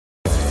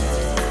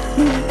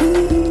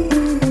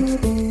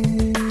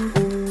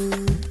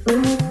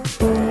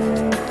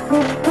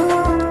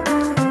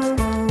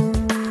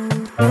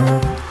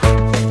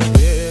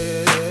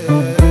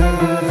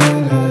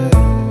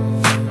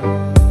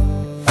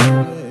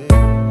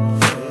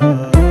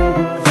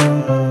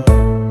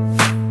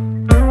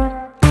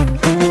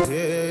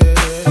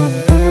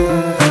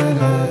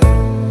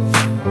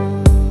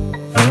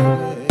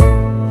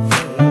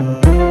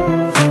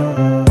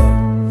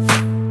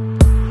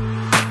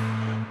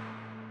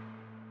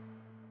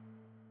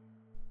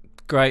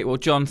Great. Well,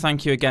 John,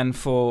 thank you again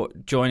for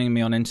joining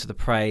me on Into the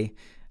Pray.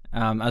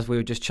 As we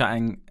were just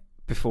chatting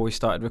before we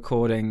started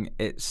recording,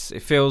 it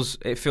feels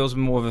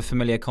more of a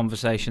familiar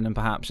conversation than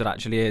perhaps it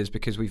actually is,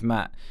 because we've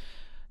met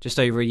just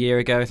over a year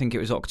ago. I think it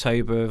was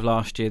October of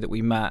last year that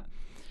we met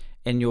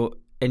in your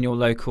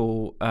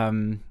local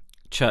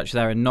church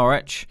there in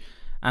Norwich.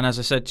 And as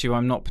I said to you,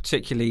 I'm not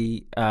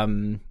particularly I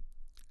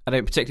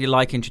don't particularly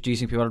like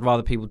introducing people. I'd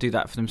rather people do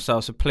that for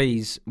themselves. So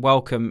please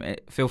welcome.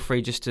 Feel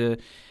free just to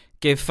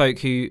give folk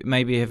who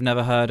maybe have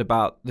never heard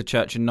about the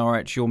church in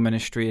Norwich, your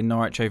ministry in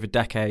Norwich over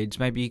decades,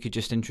 maybe you could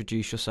just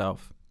introduce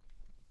yourself.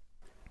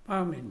 By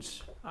all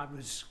means. I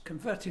was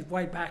converted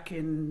way back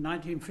in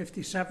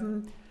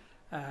 1957,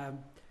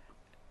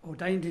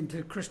 ordained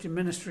into Christian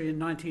ministry in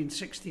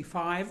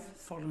 1965.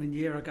 Following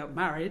year I got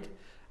married,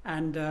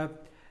 and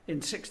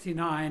in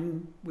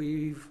 69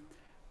 we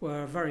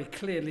were very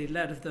clearly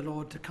led of the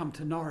Lord to come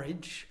to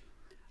Norwich,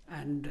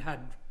 and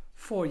had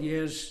 4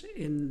 years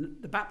in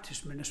the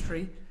Baptist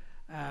ministry.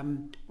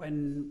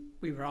 When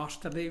we were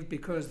asked to leave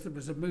because there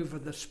was a move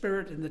of the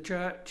Spirit in the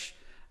church,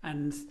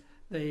 and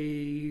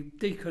the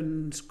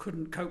deacons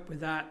couldn't cope with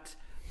that,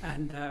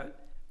 and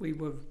we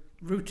were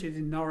rooted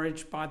in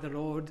Norwich by the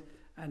Lord,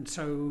 and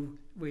so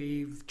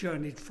we've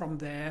journeyed from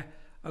there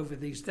over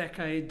these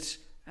decades,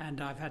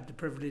 and I've had the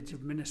privilege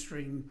of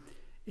ministering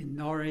in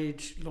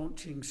Norwich,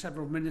 launching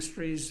several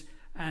ministries,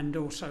 and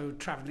also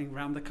travelling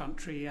around the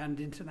country and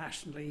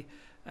internationally,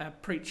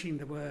 preaching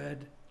the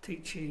word,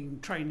 teaching,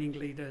 training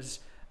leaders,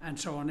 and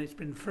so on. It's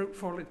been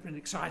fruitful, it's been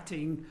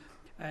exciting,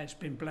 it's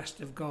been blessed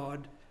of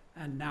God,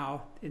 and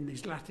now in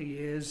these latter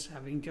years,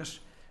 having just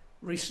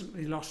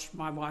recently lost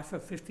my wife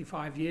of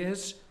 55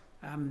 years,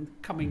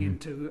 coming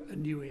into a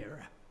new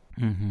era.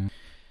 Mm-hmm.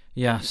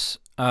 Yes.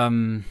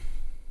 And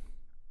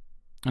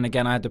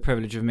again, I had the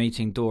privilege of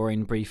meeting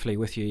Doreen briefly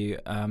with you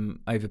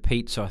over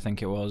pizza, I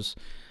think it was,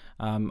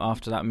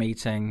 after that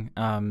meeting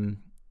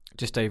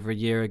just over a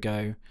year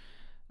ago.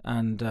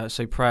 And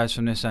so prayers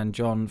from this end,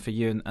 John, for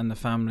you and the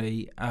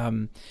family.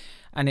 And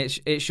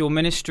it's your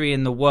ministry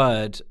in the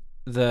Word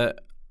that,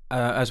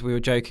 as we were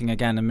joking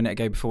again a minute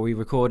ago before we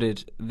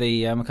recorded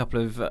the a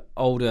couple of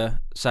older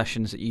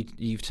sessions that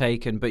you've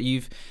taken, but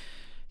you've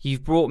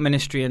brought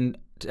ministry and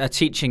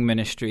teaching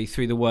ministry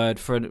through the Word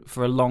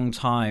for a long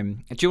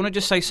time. Do you want to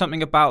just say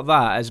something about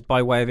that as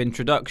by way of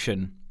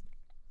introduction?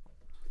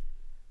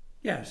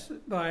 Yes,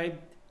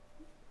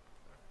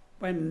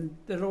 when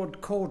the Lord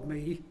called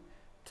me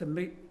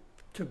to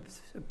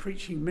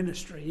preaching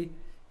ministry,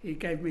 he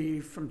gave me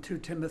from 2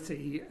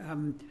 Timothy,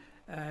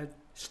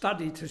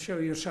 study to show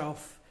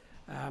yourself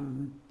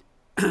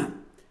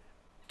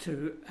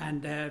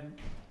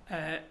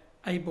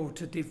able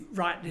to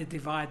rightly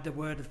divide the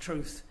word of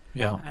truth.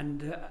 Yeah.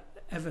 And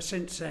ever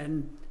since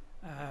then,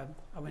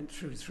 I went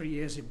through 3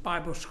 years in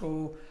Bible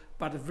school,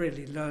 but I've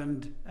really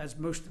learned, as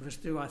most of us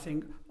do, I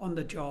think, on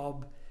the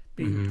job,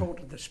 being taught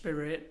of the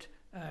Spirit,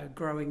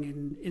 growing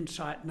in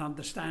insight and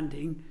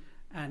understanding,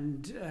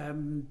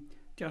 and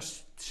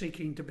just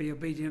seeking to be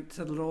obedient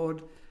to the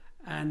Lord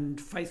and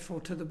faithful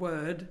to the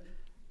Word,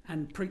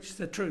 and preach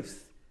the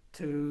truth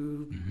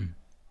to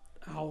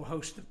a whole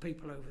host of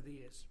people over the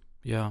years.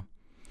 Yeah.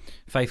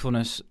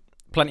 Faithfulness.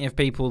 Plenty of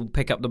people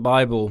pick up the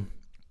Bible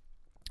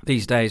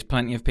these days.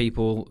 Plenty of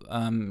people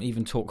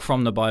even talk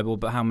from the Bible,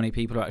 but how many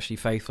people are actually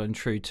faithful and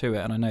true to it?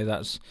 And I know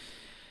that's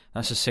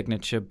a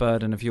signature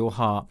burden of your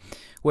heart.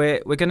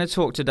 We're going to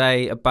talk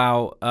today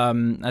about,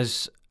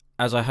 as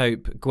I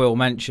hope Gwyl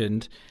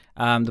mentioned,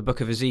 the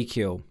book of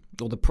Ezekiel,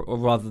 or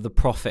rather the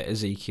prophet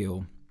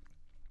Ezekiel.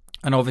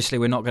 And obviously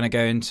we're not going to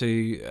go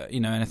into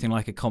anything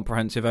like a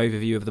comprehensive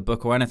overview of the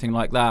book or anything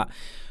like that.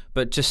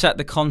 But to set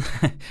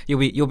the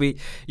you'll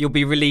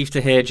be relieved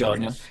to hear,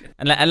 John,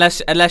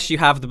 unless you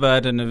have the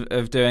burden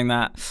of doing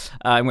that,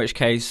 in which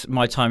case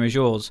my time is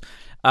yours.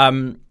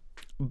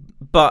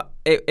 But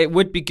it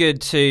would be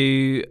good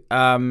to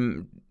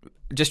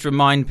just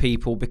remind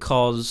people,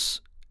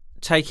 because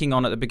taking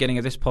on at the beginning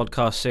of this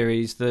podcast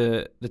series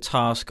the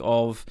task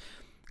of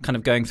kind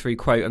of going through,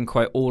 quote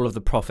unquote, all of the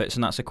prophets,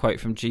 and that's a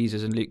quote from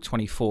Jesus in Luke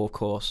 24, of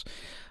course.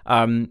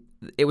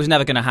 It was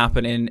never going to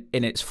happen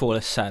in its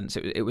fullest sense.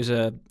 It was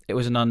an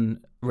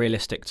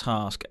unrealistic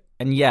task,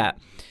 and yet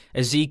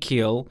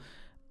Ezekiel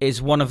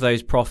is one of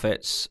those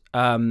prophets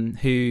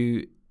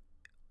who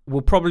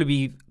will probably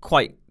be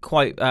quite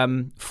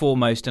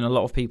foremost in a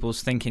lot of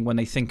people's thinking when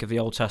they think of the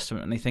Old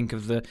Testament and they think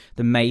of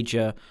the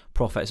major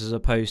prophets as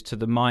opposed to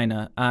the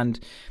minor. And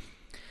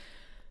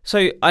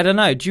So I don't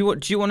know. Do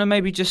you want to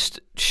maybe just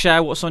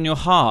share what's on your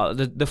heart?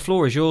 The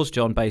floor is yours,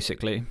 John.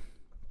 Basically.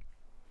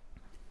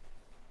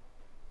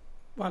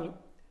 Well,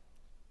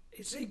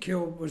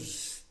 Ezekiel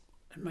was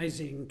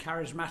amazing,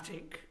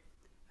 charismatic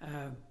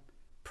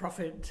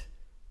prophet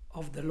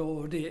of the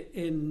Lord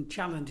in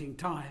challenging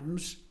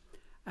times,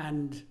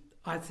 and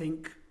I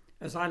think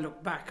as I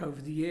look back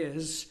over the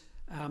years,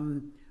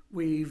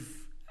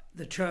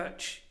 the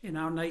church in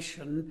our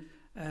nation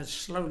has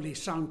slowly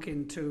sunk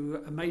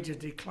into a major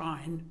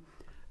decline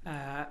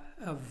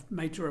of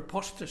major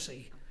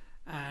apostasy,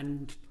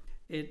 and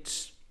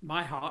it's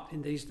my heart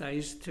in these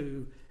days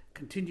to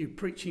continue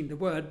preaching the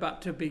word,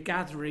 but to be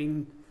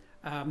gathering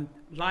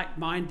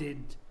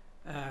like-minded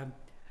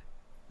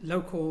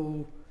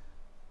local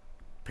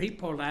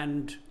people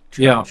and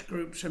church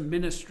groups and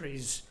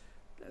ministries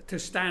to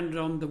stand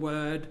on the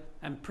word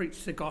and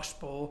preach the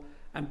gospel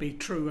and be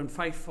true and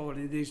faithful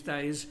in these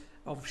days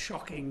of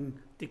shocking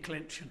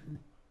declension.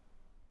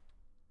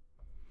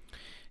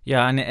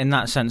 Yeah, and in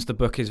that sense, the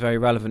book is very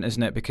relevant,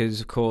 isn't it?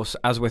 Because, of course,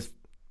 as with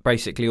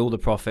basically all the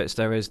prophets,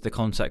 there is the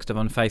context of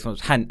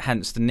unfaithfulness,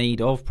 hence the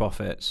need of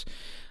prophets.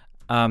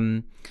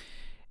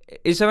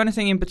 Is there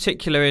anything in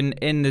particular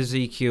in the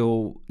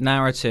Ezekiel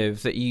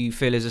narrative that you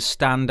feel is a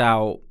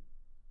standout,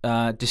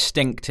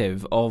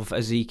 distinctive of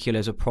Ezekiel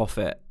as a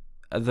prophet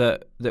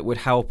that would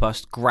help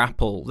us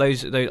grapple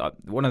those?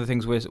 One of the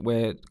things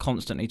we're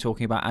constantly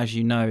talking about, as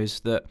you know, is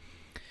that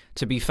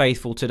to be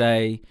faithful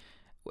today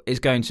is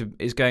going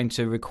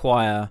to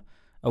require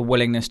a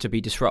willingness to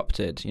be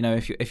disrupted. You know,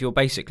 if you're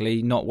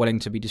basically not willing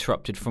to be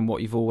disrupted from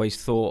what you've always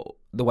thought,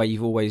 the way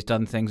you've always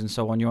done things, and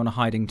so on, you're on a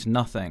hiding to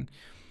nothing.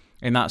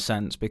 In that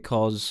sense,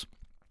 because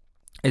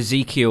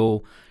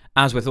Ezekiel,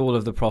 as with all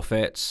of the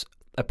prophets,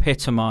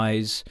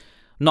 epitomize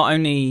not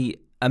only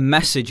a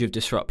message of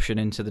disruption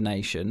into the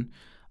nation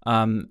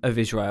of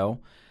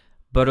Israel,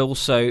 but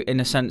also, in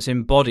a sense,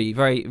 embody,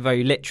 very,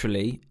 very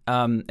literally,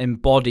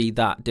 embody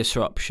that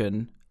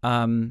disruption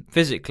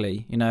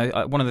physically. You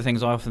know, one of the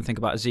things I often think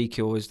about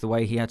Ezekiel is the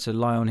way he had to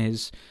lie on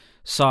his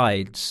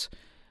sides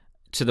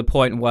to the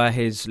point where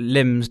his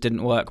limbs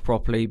didn't work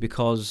properly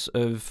because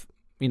of,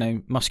 you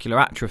know, muscular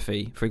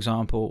atrophy, for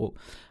example,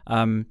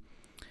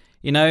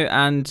 you know,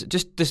 and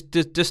just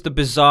the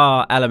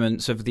bizarre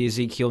elements of the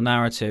Ezekiel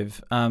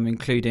narrative,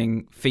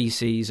 including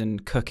feces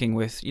and cooking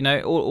with, you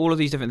know, all of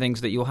these different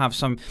things that you'll have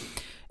some.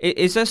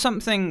 Is there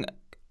something?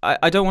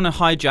 I don't want to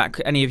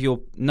hijack any of your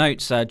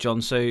notes there,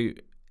 John. So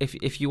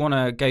if you want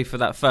to go for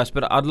that first,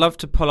 but I'd love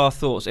to pull our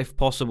thoughts, if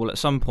possible, at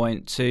some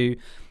point to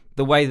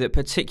the way that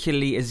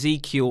particularly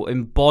Ezekiel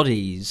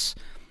embodies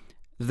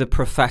the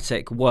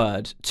prophetic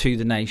word to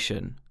the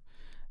nation,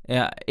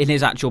 in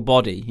his actual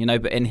body, you know,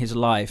 but in his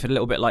life, a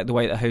little bit like the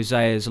way that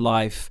Hosea's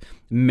life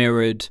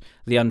mirrored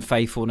the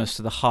unfaithfulness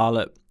to the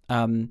harlot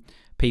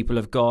people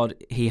of God.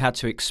 He had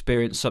to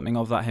experience something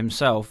of that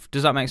himself.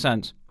 Does that make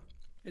sense?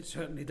 It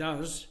certainly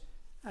does,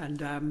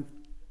 and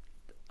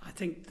I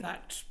think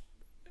that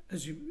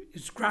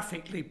is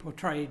graphically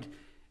portrayed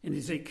in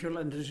Ezekiel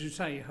and, as you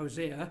say,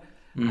 Hosea,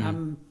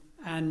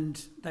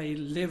 and they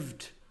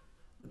lived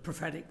the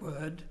prophetic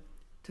word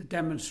to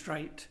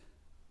demonstrate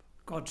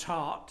God's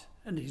heart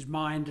and his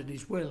mind and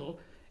his will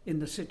in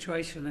the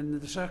situation and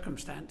the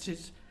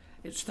circumstances.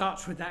 It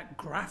starts with that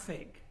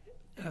graphic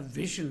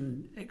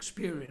vision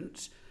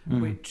experience,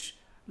 which,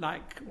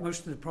 like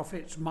most of the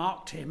prophets,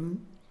 marked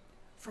him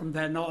from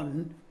then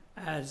on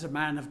as a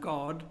man of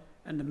God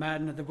and a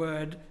man of the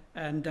word.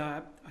 And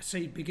I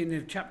see, beginning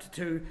of chapter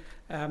 2,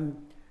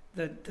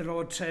 that the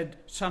Lord said,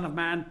 "Son of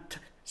man,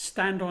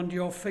 stand on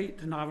your feet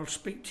and I will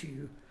speak to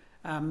you."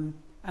 And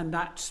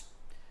that's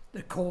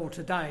the call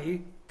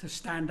today, to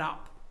stand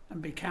up and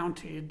be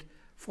counted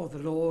for the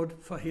Lord,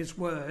 for his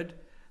word,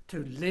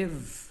 to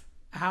live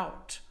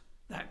out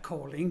that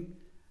calling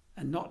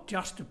and not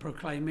just to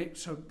proclaim it,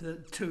 so the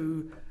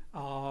two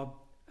are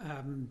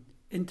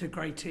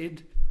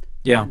integrated,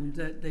 and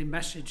the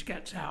message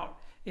gets out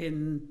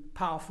in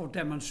powerful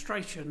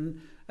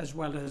demonstration as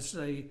well as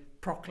the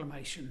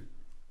proclamation.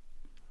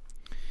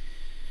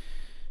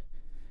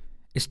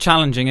 It's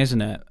challenging,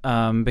 isn't it?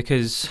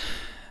 Because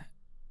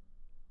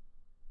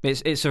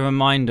it's a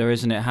reminder,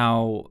 isn't it,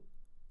 how,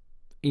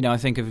 you know, I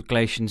think of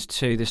Galatians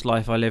 2, this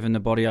life I live in the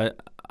body,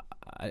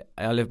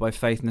 I live by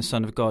faith in the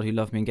Son of God who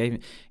loved me and gave me.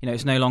 You know,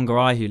 it's no longer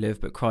I who live,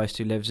 but Christ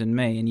who lives in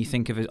me. And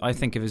I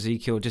think of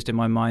Ezekiel just in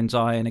my mind's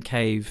eye in a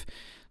cave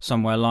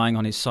somewhere, lying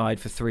on his side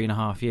for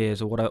 3.5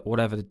 years, or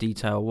whatever the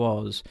detail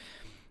was.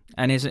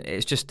 And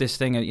it's just this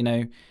thing, you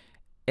know,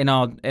 in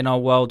our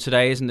world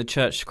today, isn't the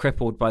church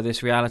crippled by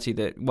this reality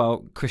that,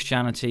 well,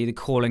 Christianity, the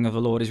calling of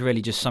the Lord, is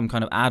really just some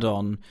kind of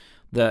add-on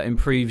that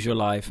improves your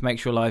life,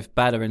 makes your life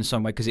better in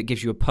some way because it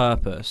gives you a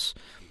purpose,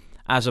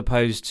 as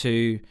opposed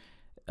to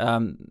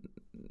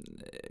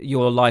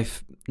your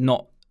life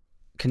not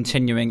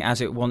continuing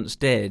as it once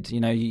did. You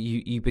know,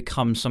 you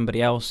become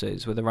somebody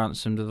else's with a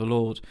ransom to the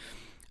Lord.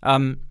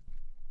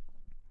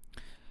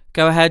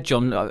 Go ahead,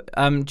 John.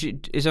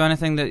 Is there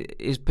anything that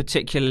is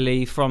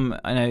particularly from,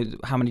 I know,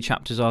 how many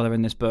chapters are there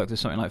in this book? There's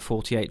something like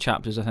 48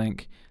 chapters, I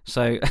think.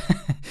 So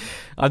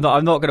I'm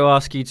not going to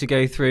ask you to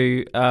go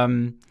through.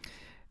 I'm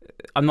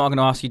not going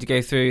to ask you to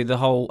go through the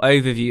whole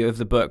overview of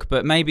the book,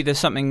 but maybe there's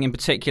something in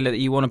particular that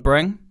you want to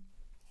bring.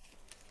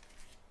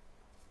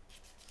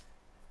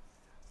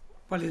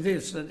 Well, it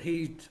is that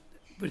he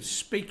was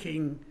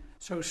speaking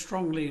so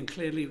strongly and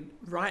clearly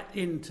right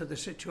into the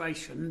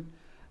situation,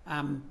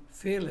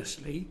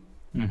 fearlessly,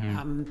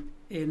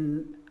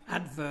 in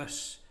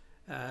adverse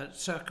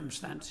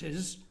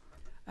circumstances.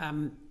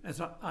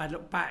 As I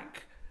look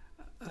back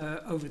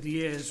over the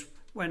years,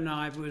 when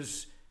I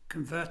was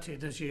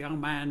converted as a young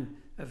man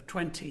of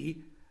 20,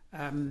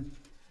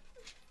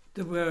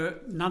 there were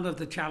none of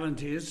the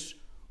challenges,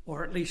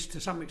 or at least to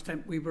some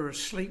extent we were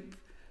asleep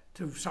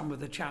to some of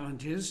the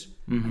challenges,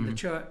 and the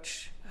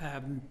church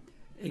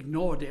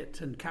ignored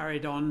it and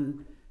carrying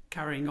on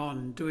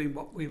doing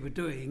what we were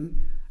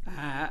doing.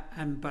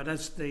 But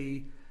as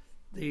the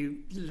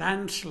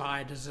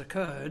landslide has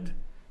occurred,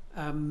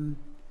 I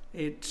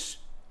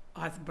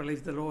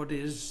believe the Lord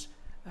is,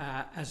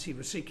 as he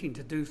was seeking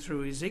to do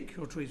through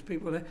Ezekiel to his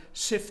people,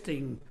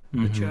 sifting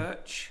the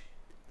church.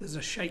 There's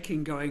a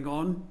shaking going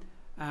on,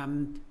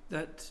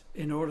 that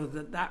in order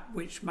that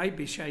which may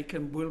be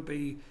shaken will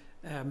be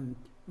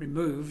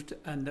removed,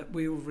 and that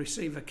we will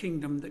receive a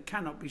kingdom that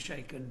cannot be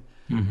shaken.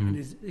 And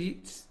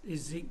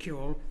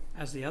Ezekiel,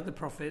 as the other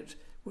prophet,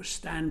 was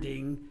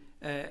standing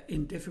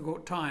in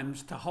difficult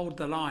times to hold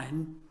the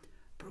line,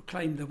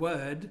 proclaim the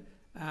word,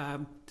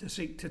 to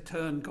seek to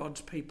turn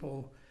God's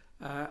people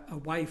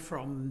away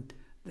from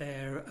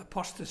their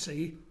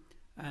apostasy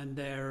and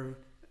their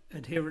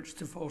adherence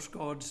to false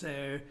gods,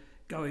 their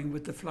going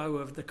with the flow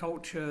of the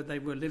culture they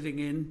were living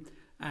in,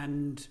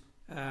 and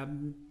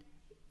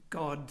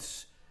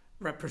God's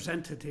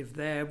representative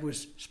there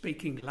was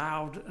speaking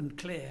loud and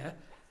clear,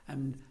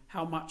 and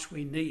how much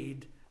we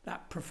need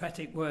that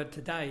prophetic word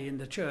today in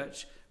the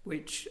church,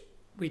 which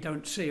we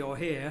don't see or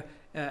hear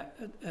at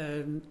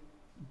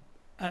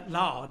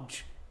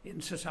large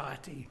in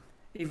society,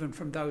 even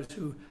from those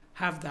who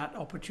have that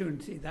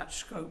opportunity, that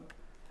scope.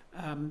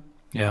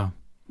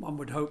 One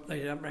would hope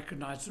they don't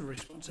recognise the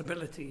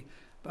responsibility,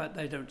 but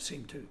they don't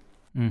seem to.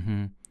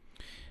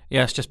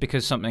 Yes, just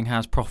because something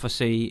has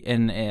prophecy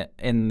in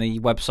the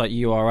website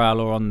URL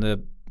or on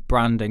the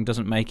branding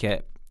doesn't make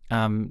it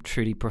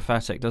truly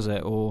prophetic, does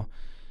it? Or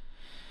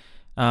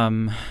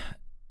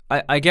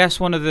I guess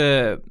one of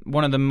the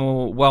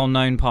more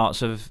well-known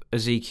parts of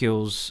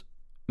Ezekiel's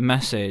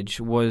message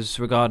was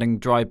regarding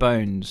dry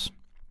bones,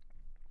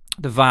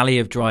 the valley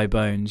of dry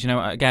bones.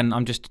 Again,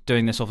 I'm just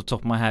doing this off the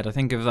top of my head. I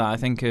think of that. I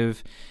think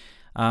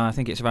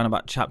it's around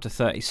about chapter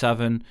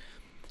 37,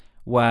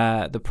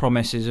 where the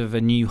promise is of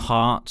a new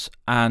heart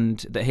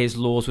and that his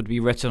laws would be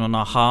written on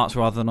our hearts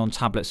rather than on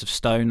tablets of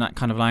stone, that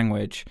kind of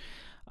language,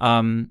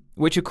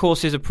 which of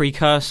course is a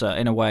precursor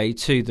in a way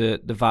to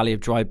the valley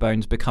of dry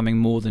bones becoming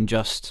more than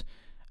just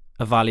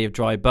a valley of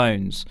dry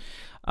bones.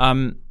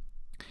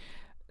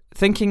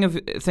 Thinking of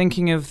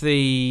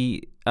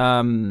the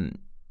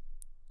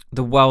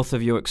wealth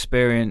of your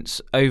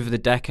experience over the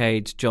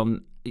decades,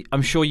 John,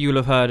 I'm sure you'll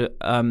have heard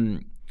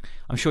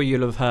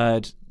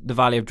the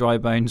Valley of Dry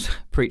Bones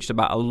preached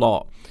about a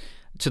lot,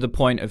 to the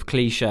point of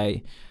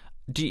cliche.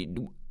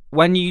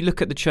 When you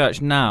look at the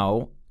church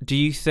now, do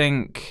you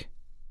think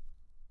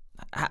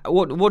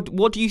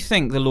what do you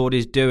think the Lord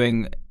is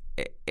doing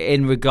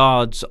in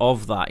regards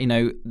of that?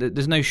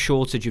 There's no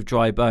shortage of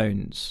dry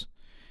bones,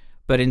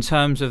 but in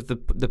terms of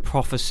the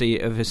prophecy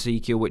of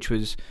Ezekiel, which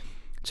was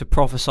to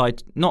prophesy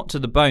not to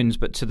the bones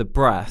but to the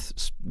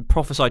breath,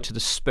 prophesy to the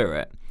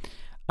spirit,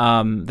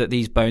 that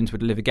these bones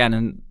would live again.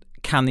 And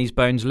can these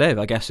bones live,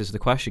 I guess, is the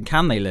question.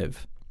 Can they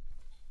live?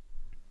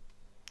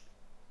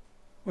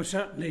 Well,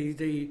 certainly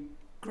the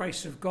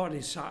grace of God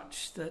is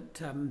such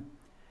that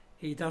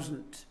he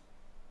doesn't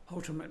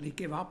ultimately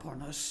give up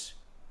on us.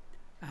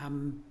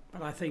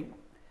 But I think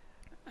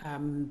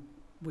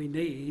we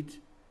need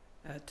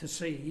to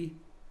see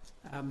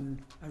a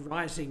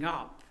rising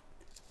up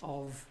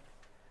of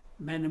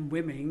men and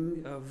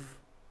women, of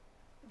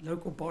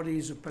local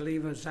bodies of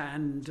believers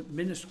and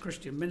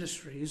Christian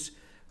ministries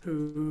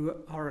who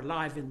are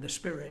alive in the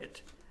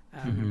Spirit.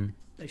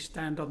 They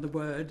stand on the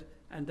Word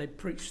and they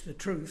preach the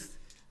truth,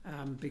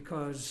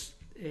 because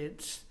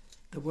it's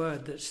the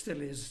Word that still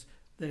is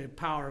the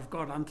power of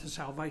God unto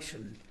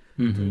salvation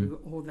to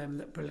all them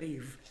that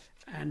believe.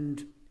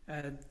 And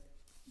it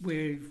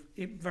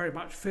very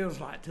much feels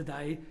like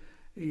today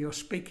you're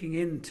speaking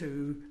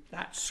into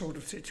that sort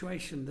of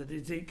situation that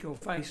Ezekiel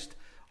faced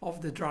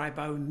of the dry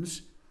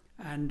bones,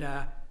 and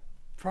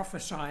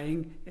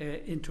prophesying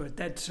into a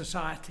dead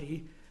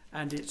society.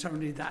 And it's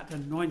only that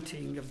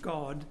anointing of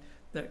God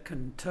that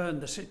can turn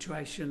the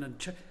situation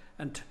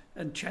and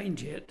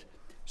change it,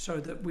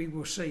 so that we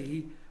will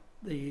see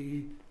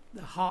the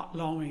heart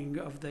longing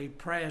of the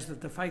prayers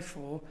of the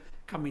faithful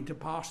coming to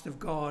pass, of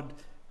God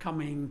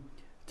coming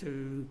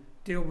to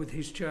deal with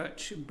his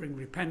church and bring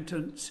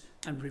repentance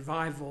and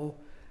revival,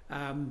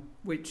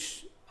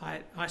 which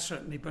I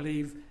certainly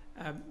believe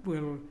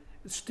will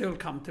still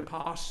come to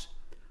pass.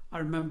 I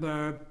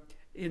remember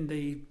in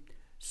the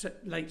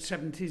late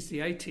 70s, the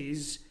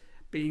 80s,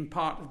 being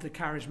part of the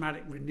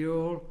charismatic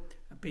renewal,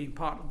 being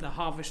part of the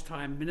harvest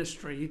time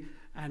ministry,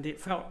 and it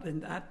felt in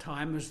that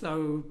time as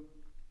though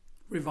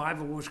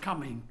revival was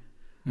coming,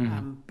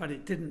 but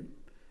it didn't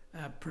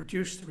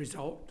produce the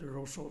result. There are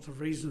all sorts of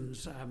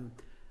reasons I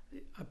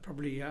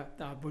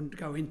wouldn't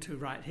go into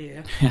right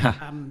here,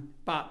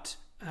 but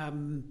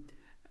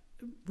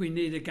we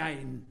need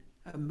again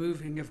a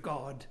moving of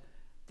God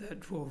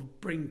that will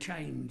bring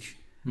change.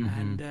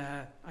 And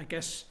I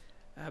guess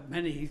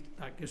many,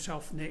 like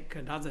yourself, Nick,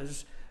 and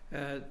others,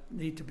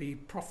 need to be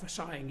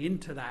prophesying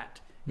into that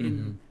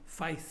in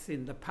faith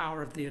in the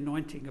power of the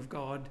anointing of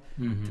God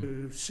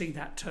to see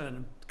that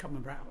turn come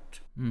about.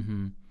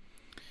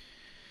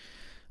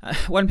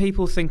 When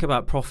people think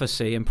about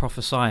prophecy and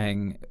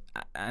prophesying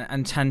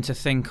and tend to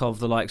think of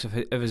the likes of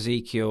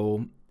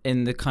Ezekiel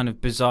in the kind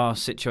of bizarre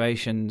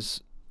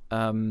situations,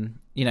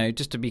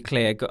 just to be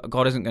clear,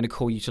 God isn't going to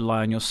call you to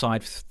lie on your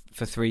side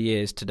for 3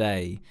 years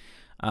today.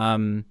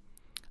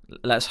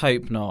 Let's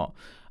hope not.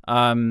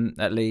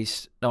 At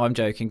least, no, I'm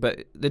joking.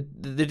 But the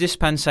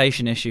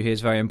dispensation issue here is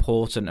very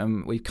important,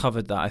 and we've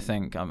covered that. I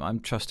think I'm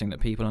trusting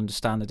that people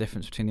understand the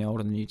difference between the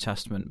Old and the New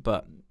Testament.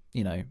 But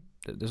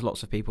there's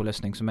lots of people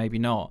listening, so maybe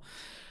not.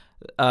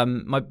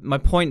 My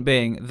point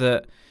being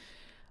that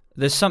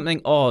there's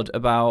something odd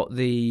about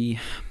the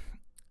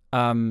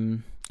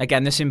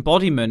again, this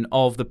embodiment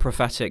of the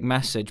prophetic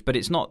message, but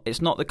it's not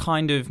the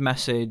kind of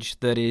message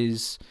that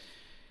is,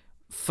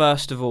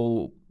 first of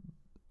all,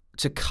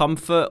 to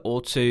comfort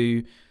or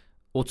to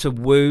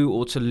woo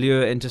or to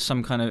lure into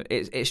some kind of.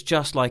 It's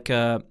just like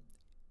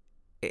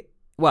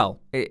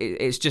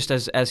it's just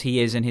as he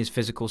is in his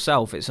physical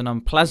self. There's an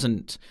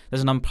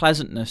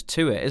unpleasantness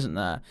to it, isn't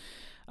there?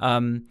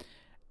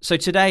 So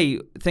today,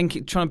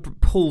 trying to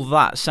pull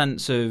that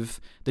sense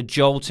of the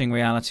jolting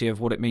reality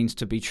of what it means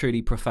to be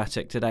truly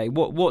prophetic today.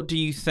 What do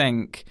you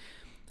think?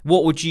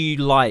 What would you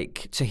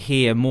like to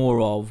hear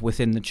more of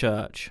within the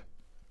church?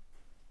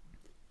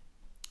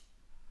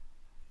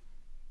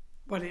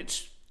 Well,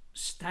 it's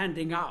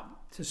standing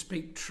up to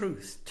speak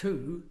truth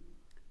to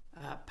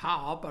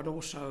power, but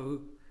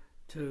also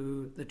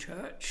to the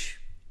church,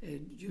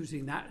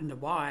 using that in a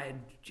wide,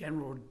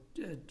 general,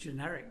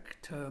 generic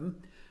term,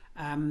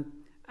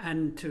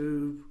 and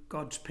to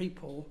God's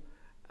people,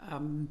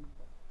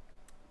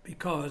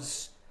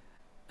 because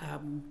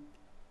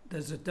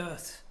there's a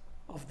dearth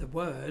of the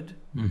word.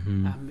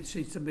 It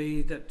seems to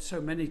me that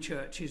so many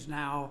churches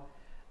now,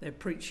 they're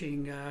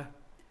preaching a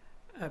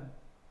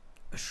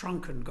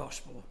shrunken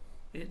gospel.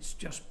 It's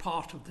just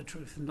part of the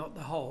truth and not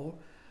the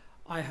whole.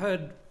 I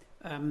heard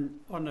on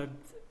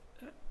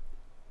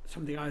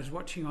something I was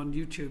watching on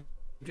YouTube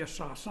just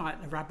last night,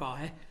 a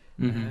rabbi,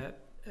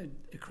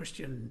 a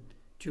Christian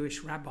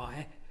Jewish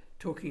rabbi,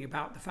 talking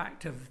about the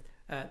fact of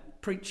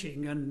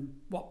preaching and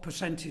what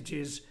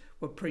percentages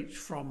were preached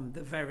from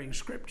the varying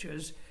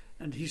scriptures.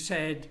 And he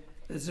said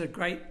there's a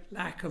great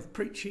lack of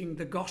preaching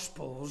the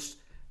Gospels,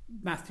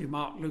 Matthew,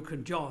 Mark, Luke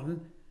and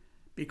John,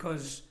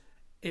 because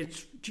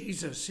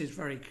Jesus is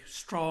very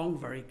strong,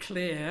 very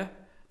clear,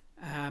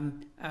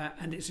 and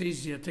it's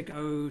easier to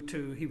go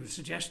to, he was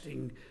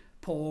suggesting,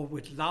 Paul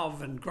with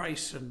love and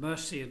grace and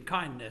mercy and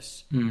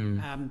kindness.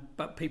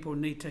 But people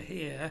need to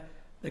hear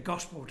the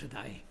gospel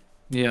today.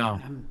 Yeah.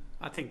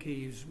 I think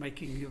he's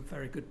making a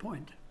very good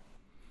point.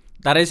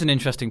 That is an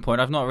interesting point.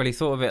 I've not really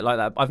thought of it like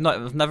that. I've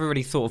never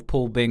really thought of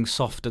Paul being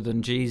softer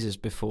than Jesus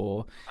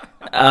before.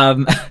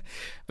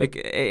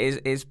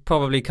 It's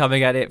probably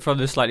coming at it from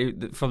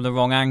the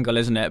wrong angle,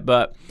 isn't it?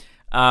 But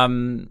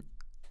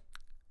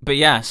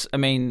yes, I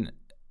mean,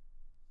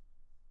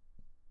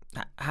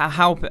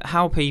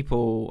 how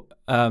people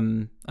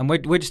and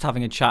we're just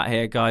having a chat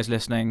here, guys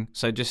listening.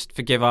 So just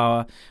forgive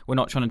we're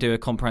not trying to do a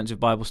comprehensive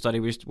Bible study.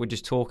 We're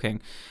just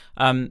talking.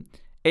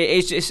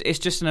 It's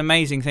just an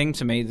amazing thing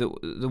to me,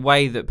 the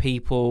way that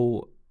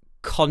people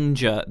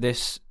conjure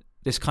this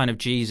kind of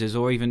Jesus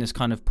or even this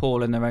kind of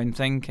Paul in their own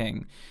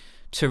thinking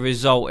to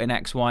result in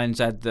X, Y, and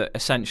Z that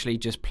essentially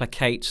just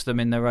placates them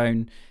in their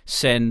own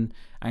sin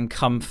and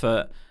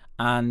comfort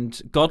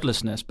and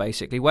godlessness.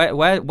 Basically, where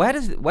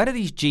do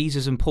these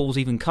Jesus and Pauls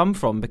even come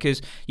from?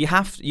 Because you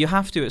have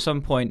to at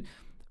some point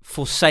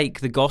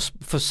forsake the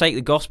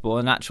gospel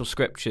and actual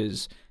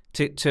scriptures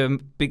to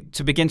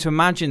begin to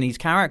imagine these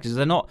characters.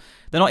 They're not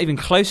even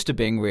close to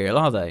being real,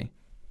 are they?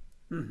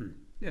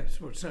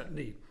 Yes, well,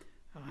 certainly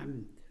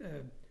I'm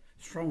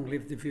strongly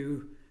of the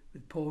view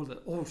with Paul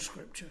that all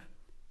scripture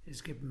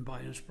is given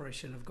by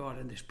inspiration of God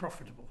and is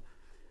profitable,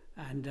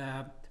 and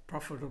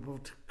profitable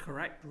to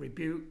correct,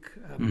 rebuke,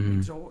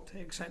 exhort,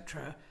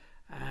 etc.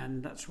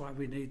 And that's why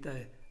we need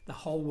the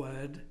whole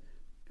word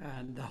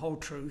and the whole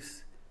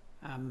truth,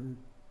 and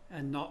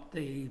not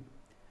the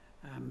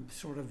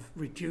sort of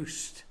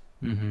reduced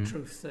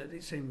truth that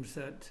it seems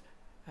that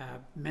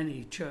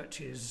many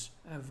churches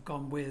have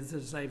gone with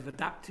as they've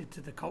adapted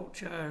to the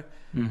culture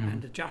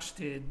and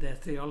adjusted their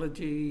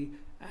theology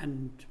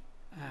and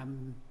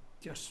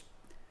just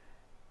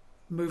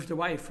moved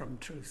away from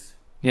truth.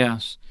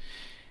 Yes.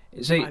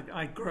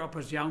 I grew up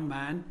as a young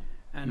man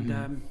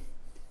and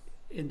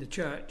in the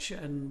church,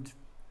 and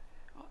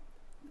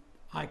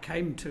I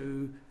came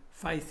to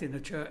faith in a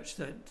church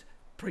that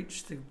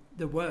preached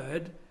the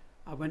word.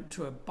 I went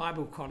to a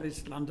Bible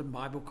college, London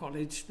Bible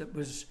College, that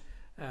was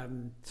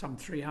some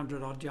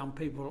 300 odd young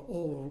people,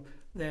 all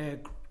there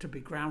to be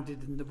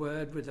grounded in the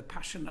word with a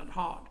passionate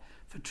heart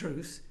for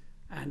truth.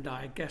 And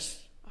I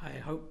guess, I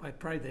hope, I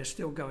pray they're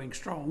still going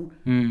strong,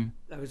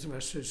 those of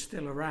us who are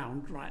still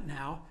around right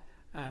now,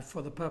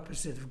 for the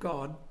purposes of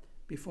God,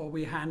 before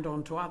we hand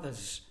on to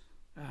others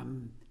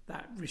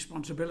that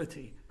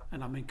responsibility.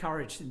 And I'm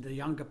encouraged in the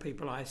younger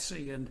people I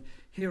see and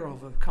hear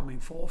of coming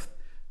forth,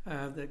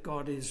 that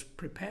God is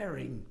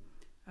preparing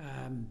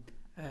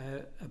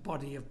a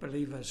body of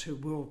believers who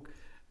will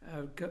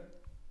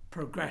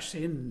progress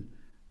in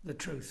the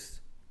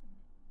truth.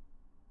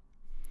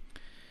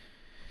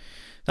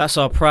 That's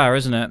our prayer,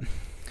 isn't it?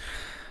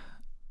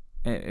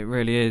 It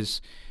really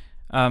is.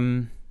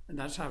 And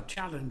that's our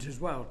challenge as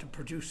well, to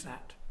produce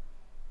that.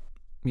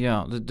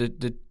 Yeah,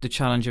 the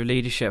challenge of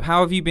leadership.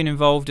 How have you been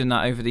involved in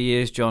that over the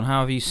years, John?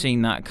 How have you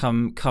seen that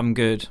come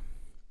good?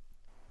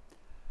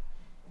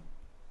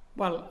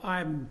 Well,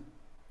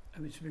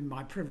 it's been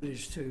my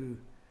privilege to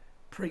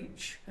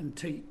preach and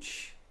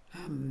teach,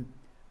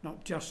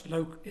 not just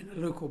in a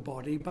local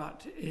body,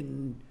 but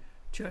in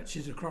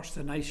churches across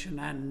the nation,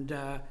 and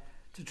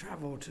to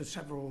travel to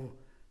several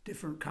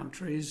different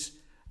countries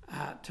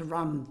to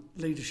run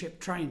leadership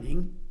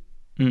training.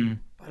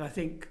 But I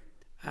think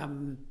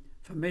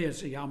for me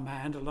as a young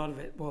man, a lot of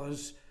it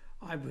was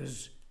I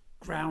was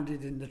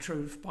grounded in the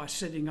truth by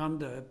sitting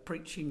under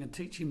preaching and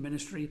teaching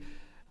ministry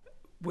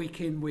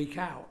week in, week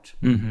out.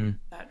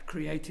 That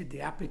created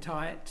the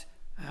appetite,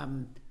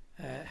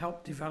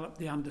 helped develop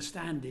the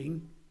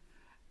understanding,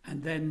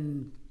 and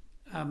then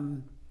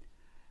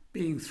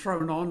being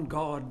thrown on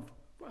God.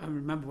 I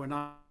remember when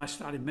I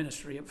started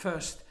ministry, at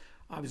first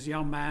I was a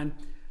young man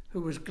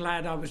who was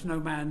glad I was no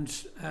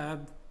man's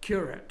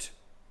curate.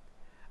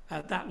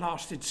 That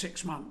lasted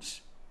 6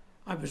 months.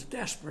 I was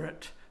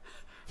desperate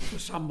for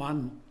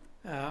someone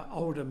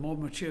older, more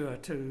mature,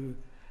 to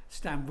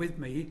stand with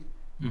me,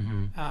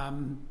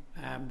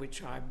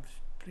 which I'm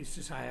pleased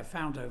to say I have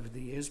found over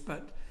the years.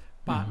 But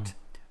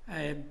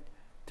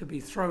to be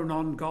thrown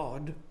on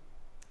God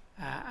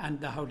and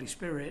the Holy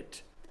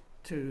Spirit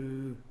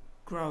to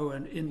grow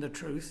and in the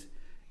truth,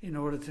 in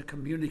order to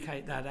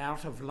communicate that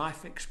out of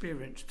life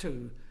experience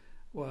too,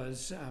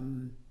 was,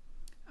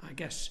 I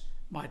guess,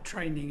 my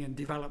training and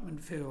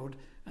development field,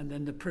 and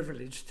then the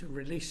privilege to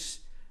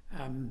release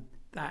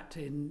that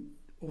in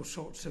all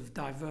sorts of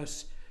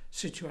diverse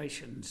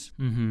situations.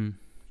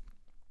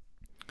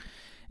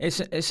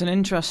 It's an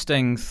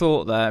interesting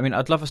thought there. I mean,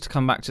 I'd love us to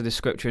come back to this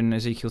scripture in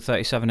Ezekiel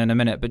 37 in a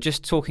minute, but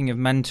just talking of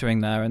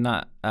mentoring there and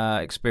that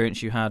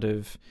experience you had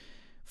of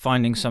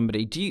finding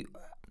somebody,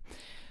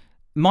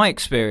 my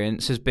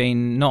experience has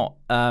been not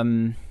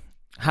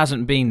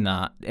hasn't been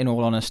that, in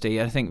all honesty.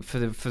 I think for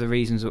the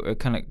reasons that we're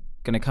kind of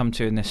going to come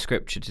to in this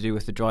scripture, to do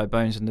with the dry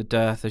bones and the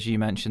dearth, as you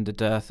mentioned, the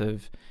dearth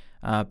of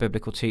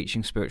biblical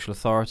teaching, spiritual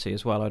authority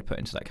as well, I'd put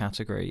into that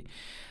category.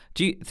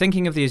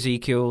 Thinking of the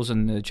Ezekiels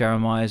and the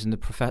Jeremiahs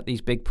and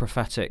these big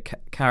prophetic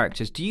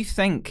characters, do you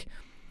think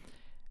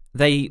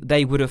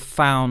they would have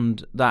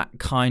found that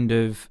kind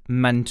of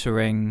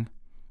mentoring?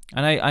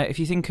 And if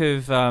you think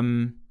of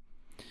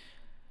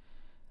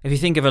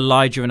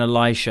Elijah and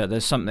Elisha,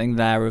 there's something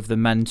there of the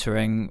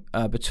mentoring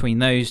between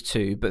those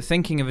two. But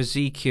thinking of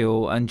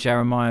Ezekiel and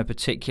Jeremiah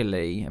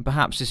particularly, and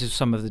perhaps this is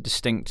some of the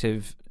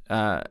distinctive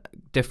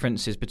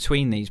differences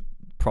between these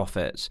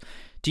prophets,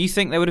 do you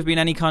think there would have been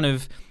any kind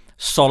of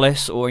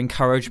solace or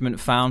encouragement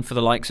found for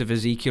the likes of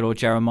Ezekiel or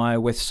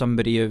Jeremiah with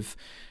somebody of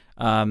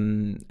a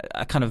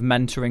kind of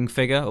mentoring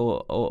figure,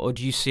 or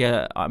do you see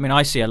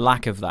I see a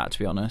lack of that, to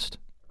be honest?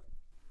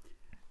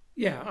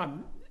 Yeah,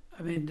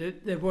 I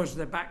mean, there was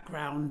the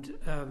background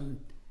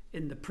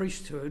in the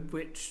priesthood,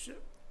 which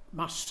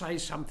must say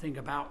something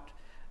about,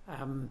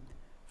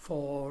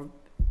 for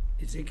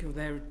Ezekiel,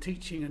 their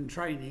teaching and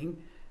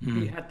training.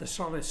 He had the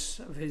solace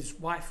of his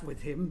wife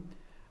with him,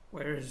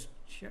 whereas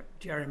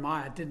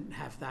Jeremiah didn't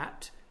have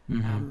that.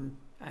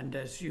 And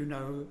as you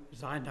know,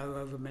 as I know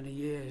over many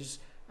years,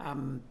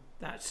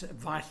 that's a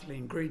vital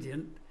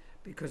ingredient,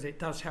 because it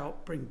does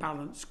help bring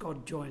balance.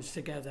 God joins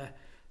together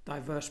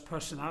diverse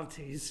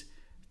personalities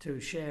to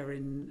share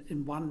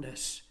in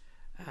oneness.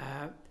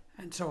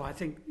 And so I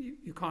think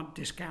you can't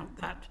discount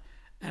that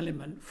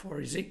element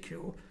for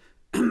Ezekiel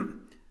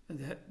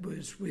that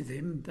was with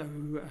him,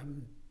 though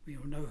we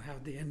all know how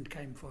the end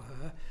came for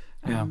her.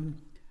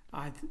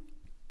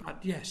 But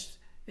yes,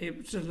 it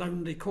was a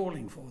lonely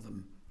calling for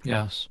them.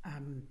 Yes.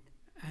 And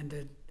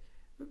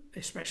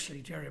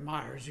especially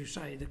Jeremiah, as you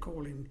say, the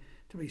calling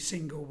to be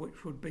single,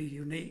 which would be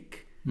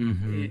unique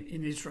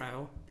in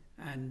Israel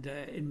and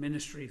in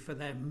ministry for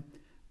them.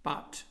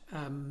 But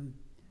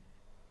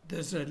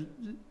there's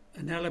an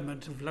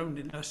element of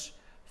loneliness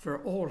for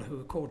all who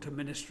are called to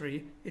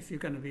ministry if you're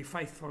going to be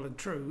faithful and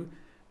true,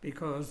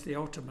 because the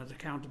ultimate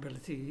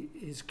accountability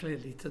is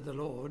clearly to the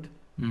Lord.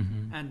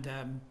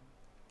 And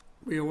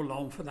we all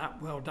long for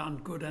that well done,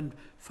 good and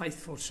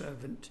faithful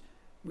servant.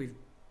 We've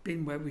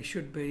been where we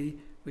should be,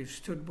 we've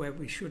stood where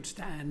we should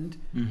stand,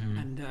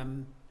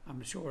 and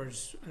I'm sure,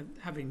 as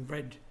having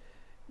read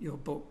your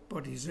book,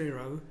 Body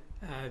Zero,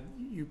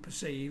 you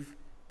perceive,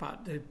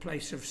 but the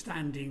place of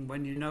standing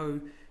when you know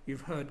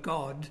you've heard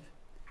God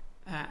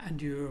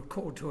and you're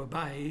called to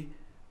obey,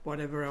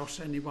 whatever else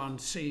anyone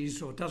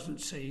sees or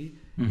doesn't see,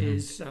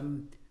 is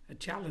a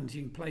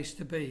challenging place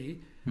to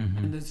be,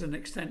 and there's an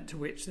extent to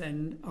which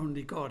then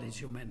only God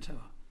is your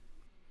mentor.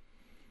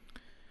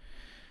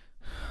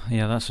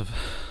 Yeah, that's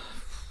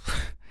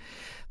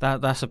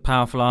a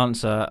powerful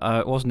answer.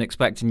 I wasn't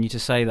expecting you to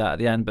say that at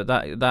the end, but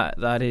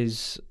that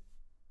is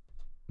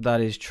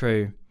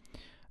true.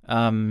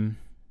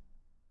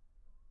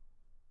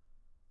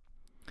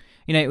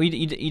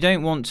 You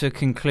don't want to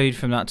conclude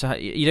from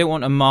that you don't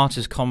want a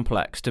martyr's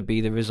complex to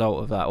be the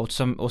result of that, or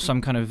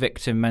some kind of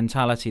victim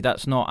mentality.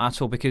 That's not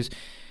at all, because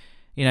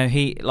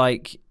he,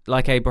 like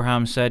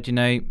Abraham said,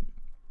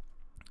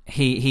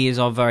 he is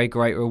our very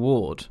great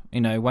reward.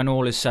 When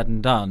all is said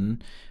and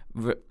done,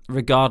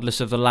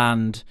 regardless of the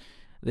land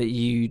that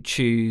you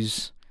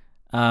choose,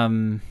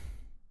 I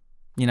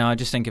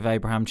just think of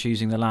Abraham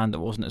choosing the land that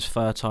wasn't as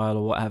fertile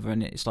or whatever,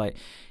 and it's like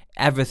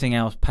everything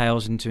else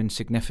pales into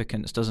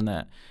insignificance, doesn't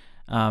it?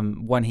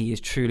 When he is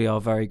truly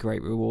our very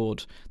great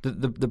reward.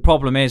 The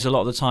problem is, a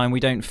lot of the time we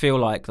don't feel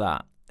like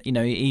that.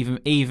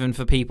 Even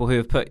for people who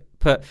have put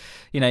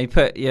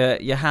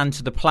your hand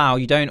to the plough,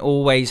 you don't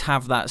always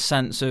have that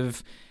sense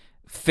of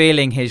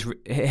feeling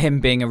him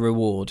being a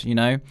reward.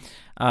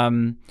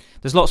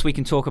 There's lots we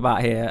can talk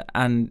about here,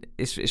 and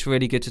it's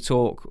really good to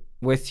talk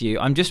with you.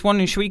 I'm just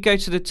wondering, should we go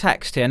to the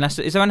text here?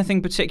 Is there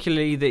anything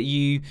particularly that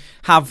you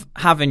have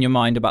in your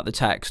mind about the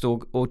text, or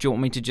do you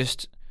want me to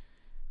just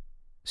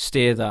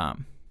steer that?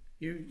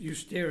 You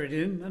steer it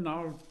in, and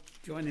I'll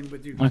join in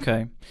with you.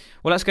 Okay.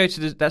 Well, let's go to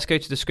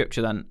the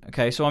scripture then.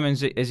 Okay, so I'm in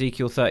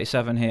Ezekiel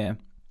 37 here,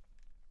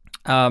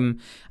 and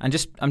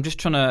I'm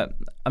trying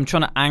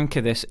to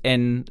anchor this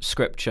in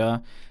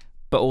scripture,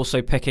 but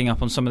also picking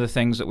up on some of the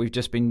things that we've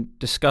just been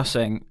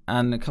discussing,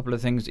 and a couple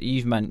of things that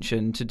you've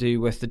mentioned to do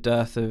with the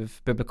dearth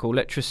of biblical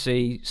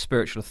literacy,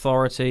 spiritual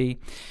authority.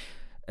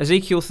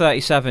 Ezekiel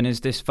 37 is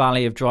this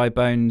valley of dry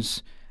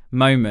bones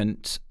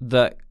moment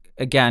that,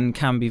 again,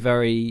 can be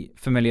very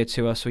familiar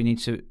to us. We need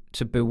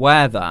to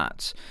beware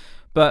that.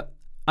 But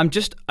I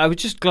was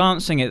just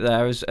glancing at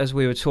there as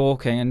we were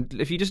talking, and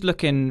if you just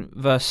look in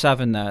verse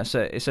 7 there, so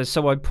it says,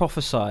 "So I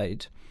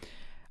prophesied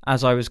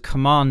as I was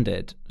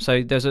commanded."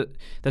 So there's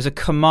a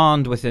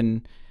command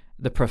within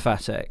the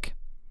prophetic.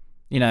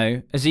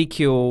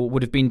 Ezekiel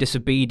would have been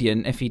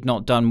disobedient if he'd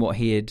not done what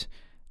he had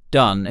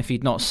done, if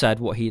he'd not said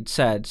what he had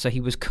said. So he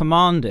was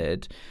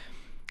commanded,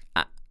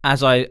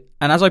 as I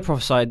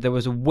prophesied, there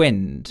was a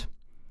wind,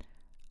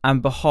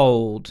 and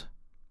behold,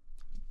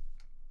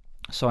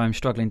 sorry, I'm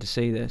struggling to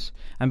see this,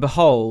 and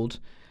behold,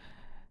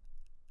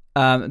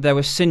 there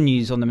were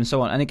sinews on them, and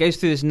so on. And it goes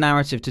through this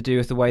narrative to do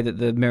with the way that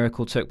the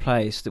miracle took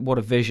place, what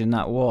a vision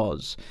that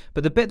was.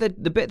 But the bit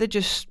that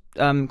just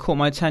caught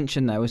my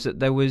attention there was that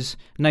there was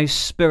no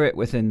spirit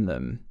within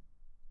them.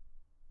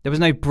 There was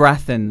no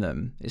breath in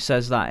them. It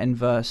says that in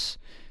verse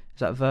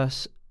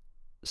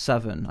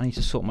 7. I need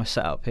to sort my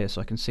setup here so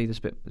I can see this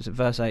bit. Is it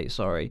verse 8?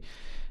 Sorry,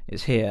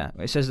 it's here.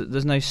 It says that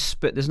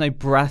there's no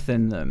breath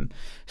in them.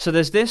 So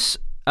there's this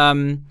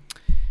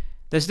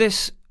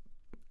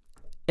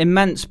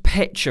immense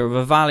picture of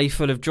a valley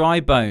full of dry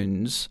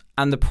bones,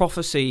 and the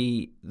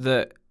prophecy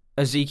that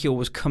Ezekiel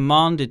was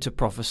commanded to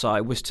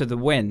prophesy was to the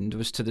wind,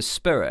 was to the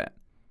spirit,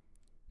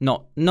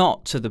 not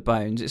to the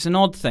bones. It's an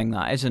odd thing,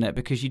 that, isn't it?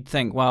 Because you'd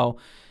think, well,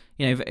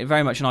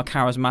 very much in our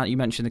charismatic, you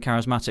mentioned the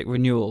charismatic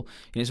renewal,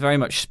 it's very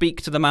much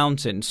speak to the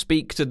mountain,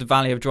 speak to the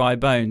valley of dry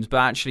bones, but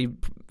actually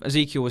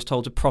Ezekiel was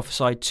told to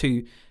prophesy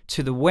to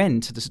the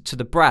wind, to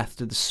the breath,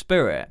 to the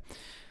spirit.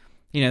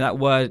 That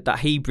word, that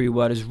Hebrew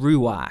word is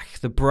ruach,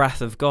 the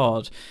breath of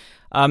God.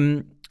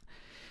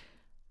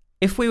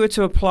 If we were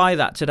to apply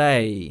that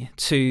today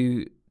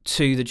to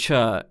the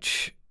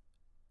church,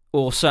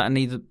 or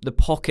certainly the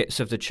pockets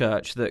of the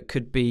church that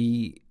could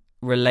be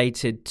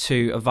related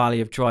to a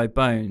valley of dry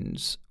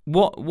bones,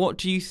 what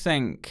do you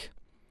think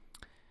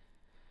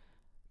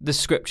the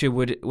scripture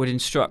would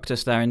instruct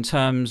us there in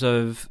terms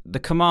of the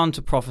command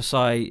to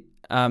prophesy,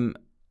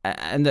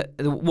 and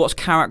what's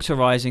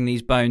characterizing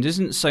these bones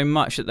isn't so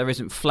much that there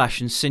isn't flesh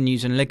and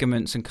sinews and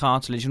ligaments and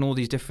cartilage and all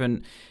these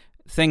different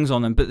things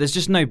on them, but there's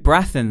just no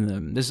breath in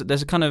them. There's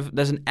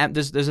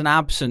an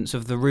absence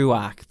of the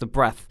ruach, the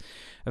breath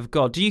of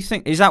God. Do you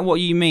think, is that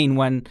what you mean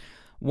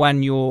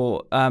when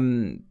you're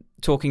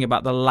talking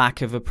about the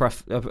lack of a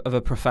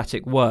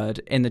prophetic word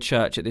in the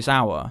church at this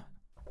hour?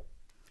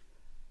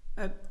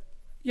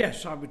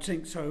 Yes, I would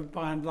think so.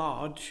 By and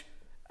large,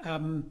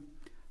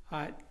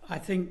 I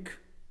think.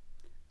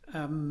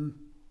 In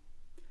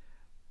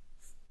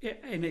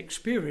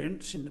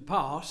experience in the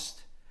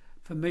past,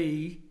 for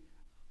me,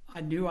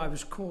 I knew I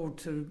was called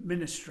to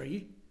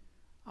ministry.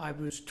 I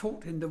was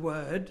taught in the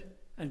Word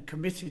and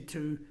committed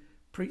to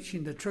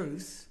preaching the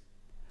truth.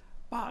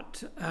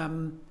 but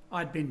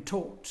I'd been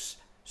taught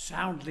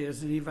soundly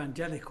as an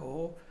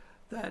evangelical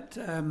that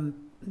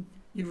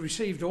you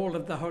received all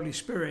of the Holy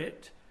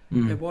Spirit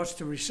there was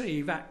to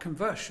receive at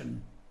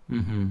conversion.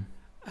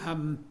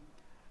 Mm-hmm.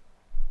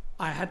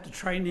 I had the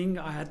training,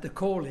 I had the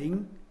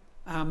calling,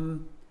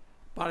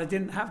 but I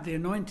didn't have the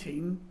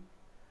anointing,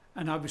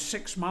 and I was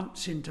 6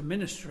 months into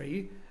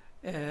ministry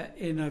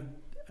in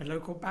a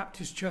local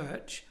Baptist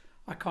church.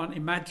 I can't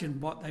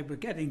imagine what they were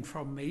getting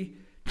from me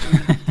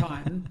during that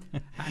time,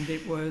 and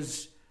it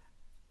was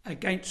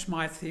against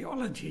my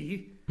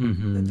theology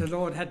that the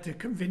Lord had to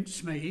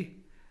convince me,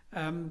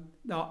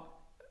 not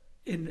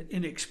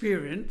in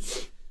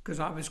experience, because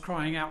I was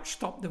crying out,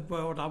 "Stop the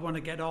world, I want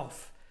to get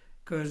off,"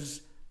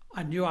 because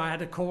I knew I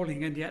had a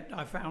calling, and yet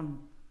I found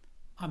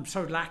I'm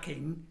so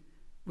lacking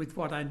with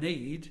what I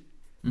need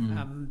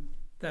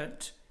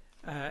that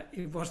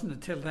it wasn't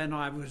until then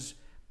I was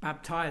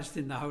baptized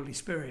in the Holy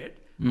Spirit.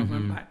 I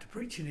went back to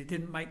preaching. It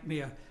didn't make me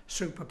a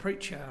super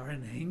preacher or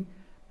anything,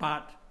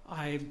 but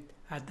I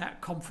had that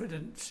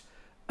confidence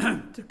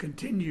to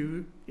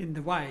continue in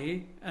the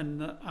way,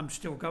 and I'm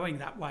still going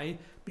that way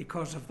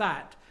because of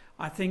that.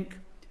 I think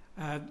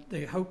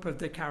the hope of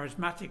the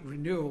charismatic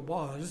renewal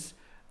was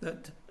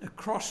that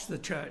across the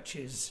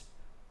churches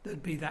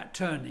there'd be that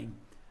turning.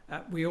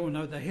 We all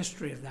know the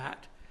history of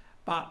that,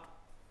 but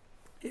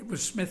it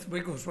was Smith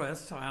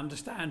Wigglesworth, I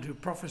understand, who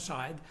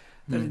prophesied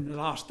that in the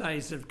last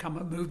days there'd come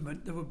a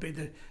movement that would be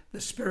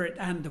the Spirit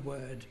and the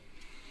Word.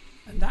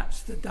 And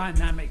that's the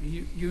dynamic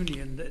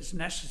union that's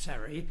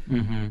necessary.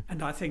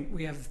 And I think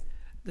we have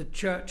the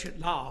church at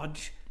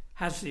large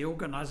has the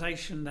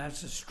organisation,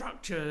 has the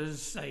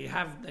structures,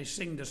 they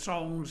sing the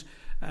songs,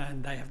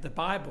 and they have the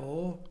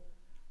Bible,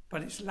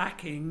 but it's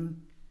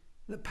lacking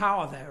the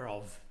power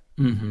thereof.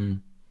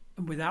 And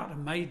without a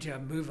major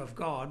move of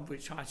God,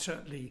 which I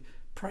certainly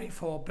pray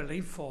for,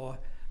 believe for,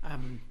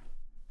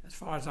 as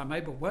far as I'm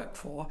able, work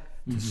for,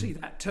 to see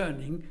that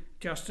turning,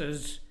 just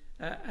as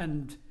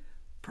and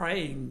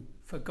praying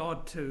for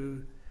God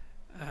to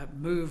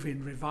move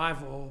in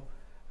revival,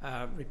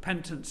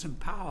 repentance and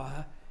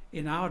power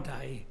in our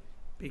day,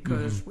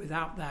 because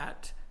without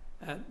that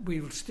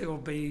we will still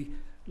be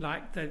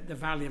like the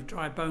Valley of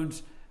Dry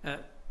Bones. The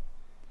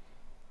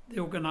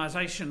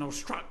organisational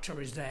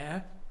structure is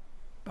there,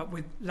 but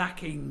with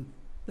lacking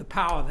the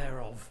power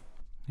thereof.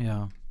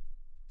 Yeah,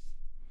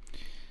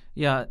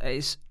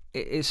 it's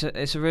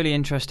a really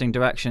interesting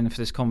direction for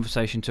this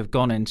conversation to have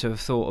gone in, to have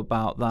thought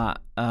about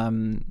that.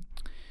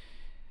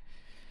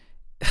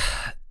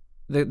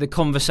 The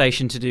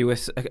conversation to do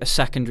with a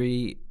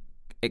secondary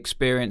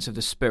experience of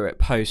the Spirit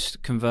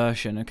post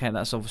conversion. Okay,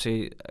 that's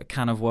obviously a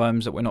can of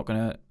worms that we're not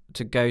going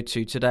to go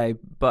to today.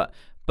 But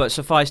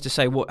suffice to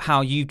say,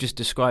 how you've just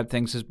described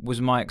things was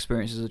my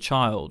experience as a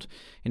child.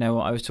 You know,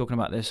 I was talking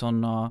about this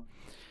on our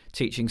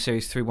teaching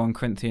series through 1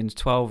 Corinthians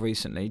 12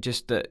 recently,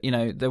 just that, you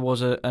know, there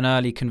was an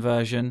early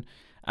conversion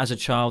as a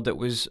child that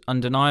was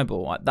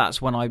undeniable.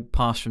 That's when I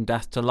passed from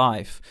death to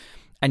life.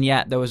 And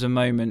yet there was a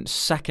moment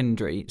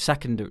subsequent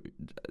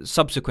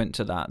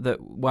to that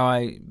where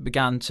I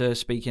began to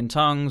speak in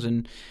tongues,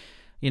 and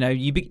you know,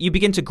 you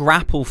begin to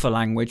grapple for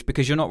language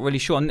because you're not really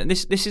sure. And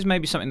this is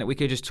maybe something that we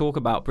could just talk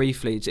about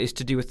briefly. It's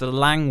to do with the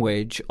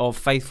language of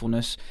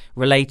faithfulness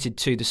related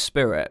to the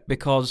Spirit,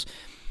 because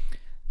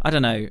I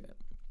don't know,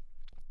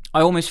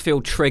 I almost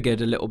feel triggered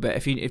a little bit.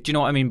 If do you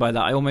know what I mean by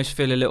that? I almost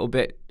feel a little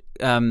bit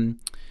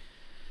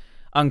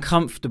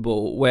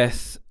uncomfortable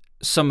with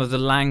some of the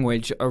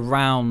language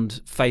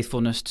around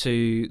faithfulness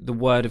to the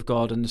Word of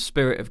God and the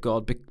Spirit of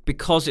God,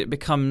 because it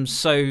becomes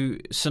so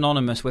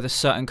synonymous with a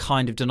certain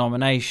kind of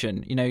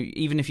denomination. You know,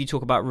 even if you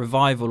talk about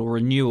revival or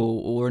renewal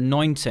or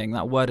anointing,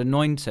 that word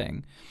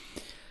anointing,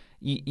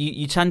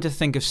 you tend to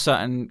think of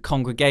certain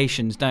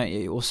congregations, don't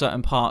you, or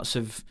certain parts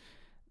of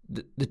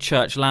the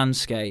church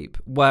landscape,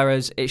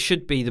 whereas it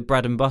should be the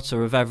bread and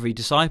butter of every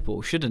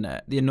disciple, shouldn't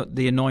it?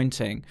 The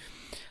anointing.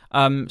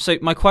 So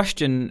my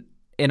question,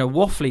 in a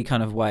waffly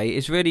kind of way,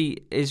 is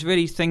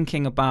really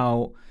thinking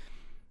about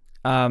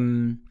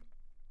the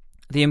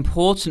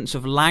importance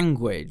of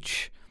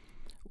language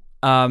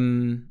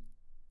when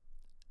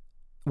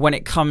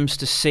it comes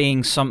to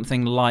seeing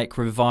something like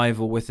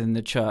revival within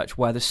the church,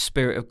 where the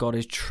Spirit of God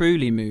is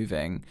truly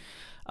moving.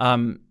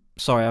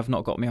 Sorry, I've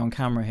not got me on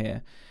camera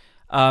here.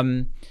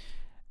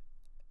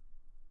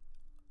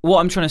 What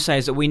I'm trying to say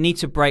is that we need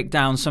to break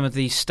down some of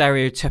these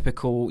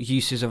stereotypical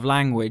uses of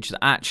language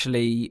that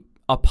actually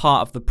are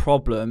part of the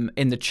problem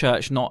in the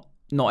church, not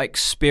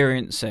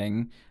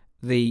experiencing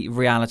the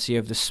reality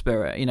of the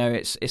Spirit. You know,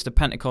 it's the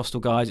Pentecostal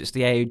guys, it's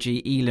the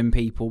AOG Elim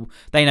people.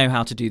 They know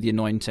how to do the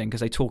anointing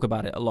because they talk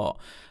about it a lot.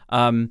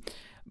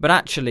 But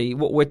actually,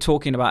 what we're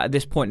talking about at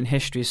this point in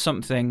history is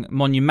something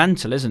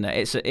monumental, isn't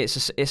it?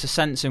 It's a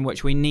sense in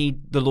which we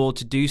need the Lord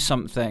to do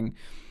something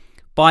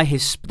by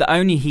that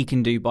only He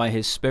can do by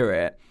His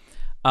Spirit.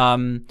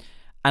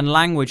 And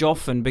language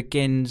often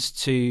begins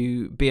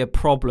to be a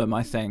problem,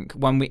 I think,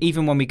 when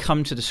we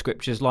come to the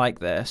scriptures like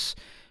this,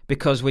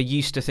 because we're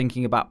used to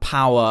thinking about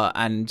power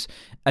and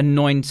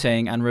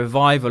anointing and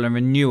revival and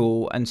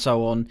renewal and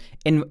so on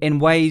in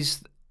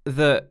ways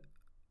that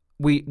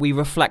we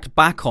reflect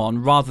back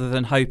on rather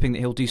than hoping that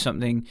he'll do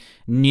something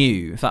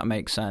new, if that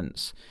makes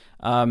sense.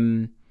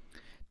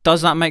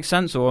 Does that make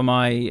sense, or am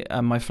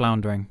I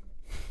floundering?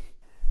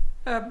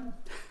 No,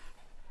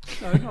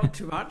 not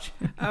too much.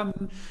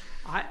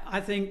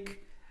 I think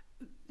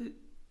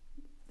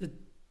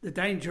the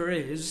danger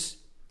is,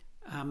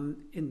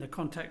 in the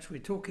context we're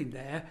talking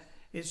there,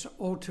 it's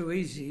all too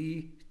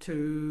easy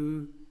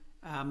to,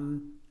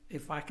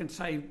 if I can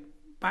say,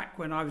 back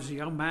when I was a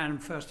young man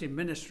first in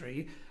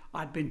ministry,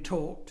 I'd been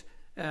taught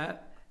the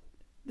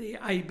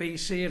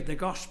ABC of the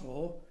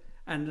gospel,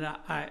 and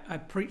I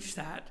preached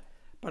that,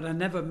 but I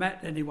never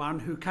met anyone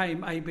who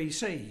came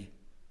ABC.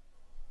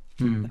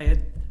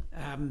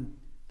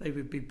 They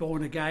would be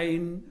born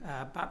again,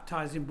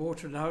 baptized in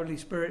water and the Holy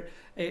Spirit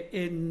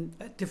in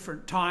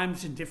different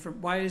times, in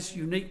different ways,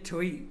 unique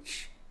to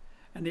each.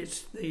 And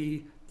it's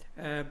the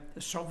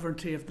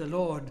sovereignty of the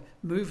Lord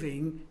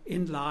moving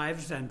in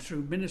lives and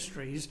through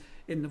ministries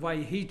in the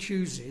way he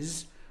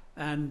chooses.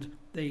 And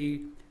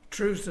the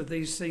truths of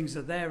these things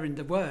are there in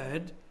the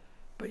Word,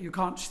 but you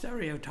can't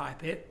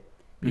stereotype it,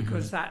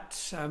 because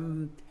that's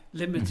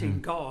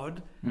limiting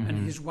God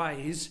and his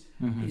ways.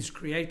 He's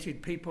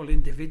created people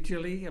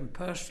individually and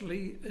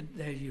personally.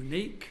 They're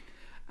unique,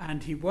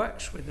 and he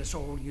works with us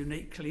all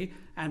uniquely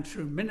and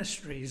through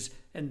ministries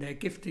and their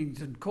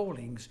giftings and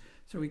callings.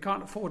 So we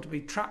can't afford to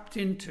be trapped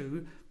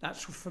into,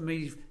 that's for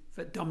me,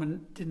 for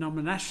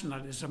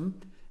denominationalism.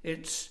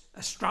 It's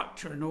a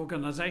structure, an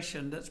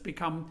organisation that's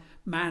become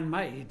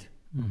man-made.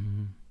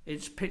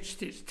 It's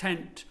pitched its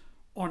tent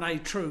on a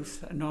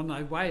truth and on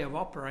a way of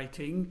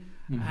operating,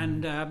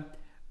 and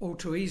all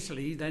too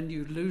easily then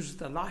you lose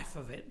the life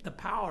of it, the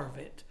power of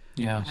it.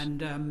 Yes.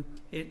 And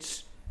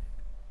it's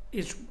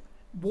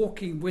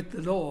walking with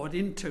the Lord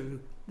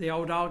into the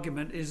old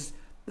argument is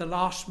the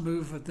last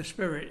move of the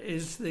Spirit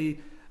is the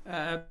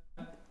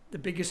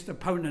biggest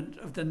opponent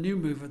of the new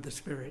move of the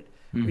Spirit.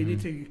 We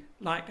need to,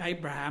 like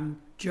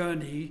Abraham,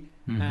 journey,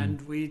 and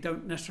we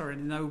don't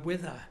necessarily know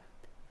whither.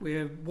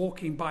 We're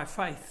walking by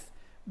faith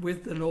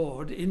with the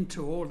Lord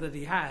into all that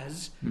he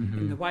has,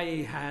 in the way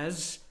he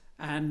has,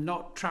 and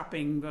not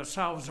trapping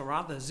ourselves or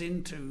others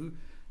into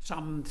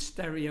some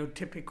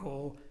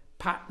stereotypical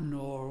pattern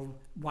or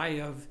way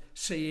of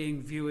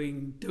seeing,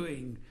 viewing,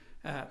 doing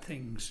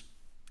things.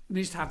 It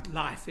needs to have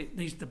life. It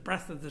needs the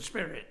breath of the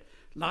Spirit,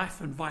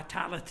 life and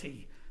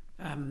vitality.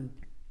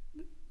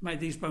 May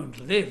these bones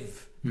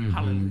live.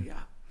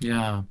 Hallelujah.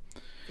 Yeah.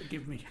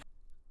 Forgive me.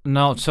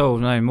 Not at all.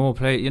 No more,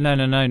 please. No.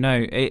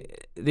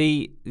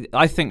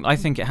 I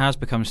think it has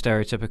become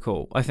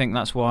stereotypical. I think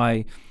that's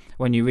why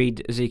when you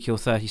read Ezekiel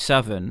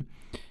 37,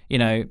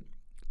 I'm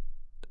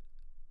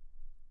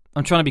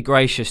trying to be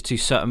gracious to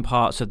certain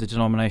parts of the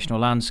denominational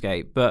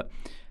landscape, but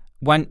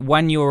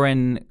when you're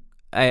in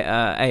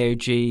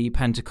AOG,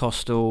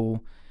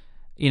 Pentecostal,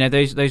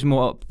 those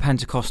more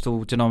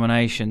Pentecostal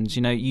denominations,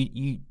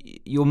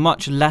 you're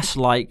much less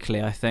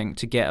likely, I think,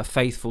 to get a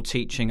faithful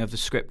teaching of the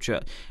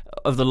Scripture,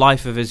 of the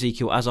life of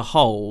Ezekiel as a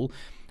whole,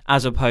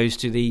 as opposed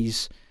to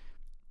these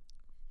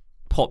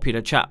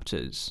popular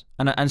chapters.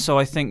 And so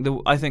I think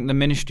the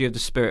ministry of the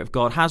Spirit of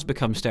God has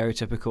become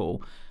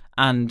stereotypical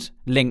and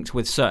linked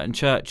with certain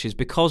churches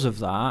because of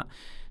that.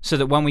 So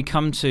that when we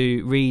come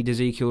to read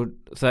Ezekiel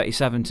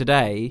 37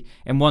 today,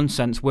 in one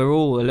sense, we're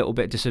all a little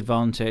bit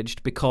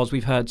disadvantaged because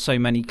we've heard so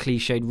many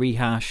cliched,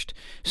 rehashed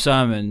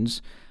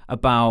sermons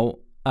about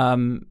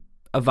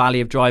a valley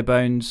of dry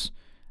bones,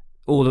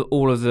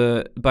 all of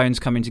the bones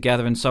coming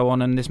together and so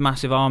on, and this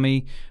massive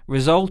army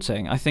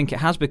resulting. I think it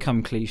has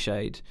become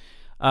cliched.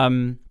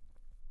 But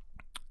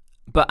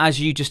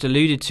as you just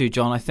alluded to,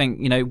 John, I think,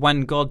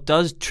 when God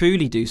does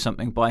truly do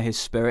something by his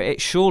Spirit,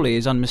 it surely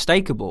is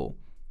unmistakable.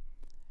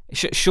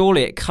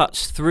 Surely it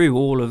cuts through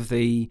all of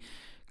the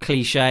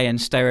cliche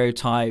and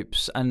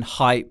stereotypes and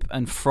hype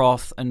and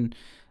froth, and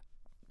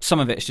some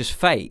of it's just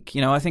fake.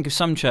 I think of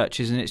some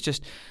churches and it's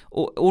just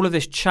all of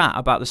this chat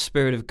about the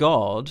Spirit of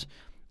God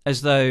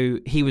as though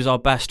he was our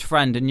best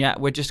friend, and yet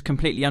we're just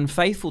completely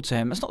unfaithful to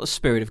him. That's not the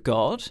Spirit of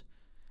God.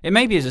 It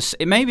may be as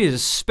a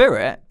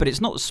spirit, but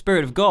it's not the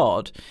Spirit of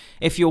God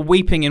if you're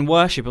weeping in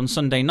worship on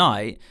Sunday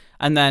night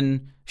and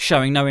then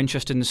showing no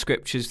interest in the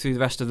Scriptures through the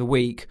rest of the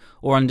week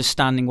or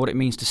understanding what it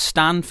means to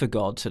stand for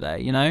God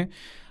today.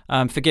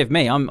 Forgive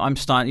me, I'm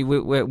starting.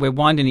 We're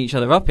winding each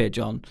other up here,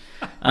 John.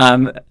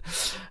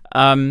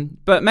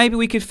 But maybe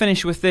we could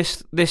finish with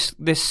this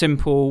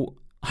simple,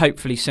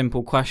 hopefully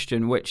simple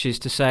question, which is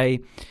to say,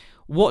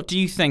 what do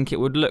you think it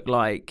would look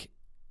like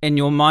in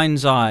your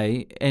mind's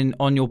eye,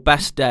 on your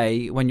best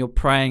day, when you're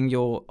praying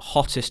your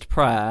hottest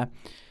prayer,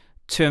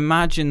 to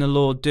imagine the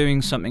Lord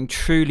doing something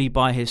truly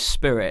by his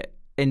Spirit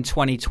in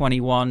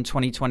 2021,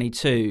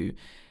 2022,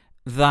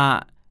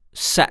 that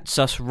sets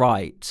us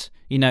right?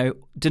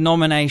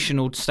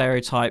 Denominational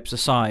stereotypes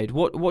aside,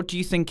 what do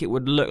you think it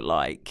would look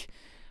like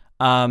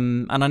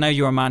and I know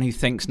you're a man who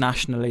thinks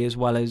nationally as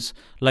well as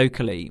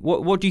locally.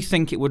 What do you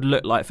think it would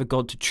look like for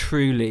God to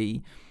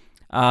truly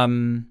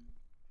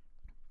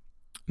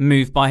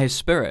move by His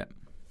Spirit?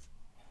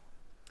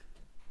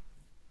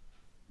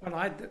 Well,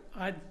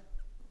 I'd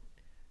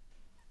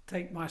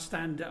take my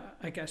stand,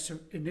 I guess,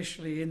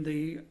 initially in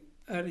the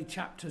early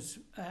chapters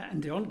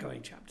and the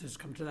ongoing chapters,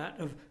 come to that,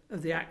 of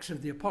the Acts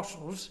of the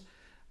Apostles,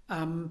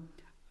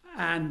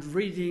 and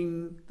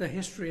reading the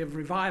history of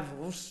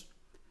revivals,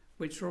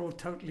 which are all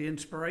totally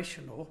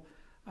inspirational,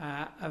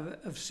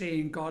 of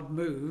seeing God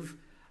move,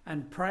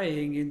 and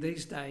praying in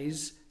these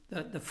days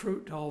that the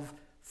fruit of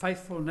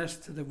faithfulness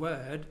to the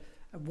Word,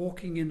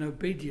 walking in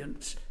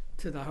obedience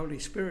to the Holy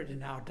Spirit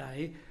in our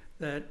day,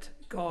 that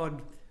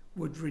God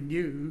would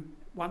renew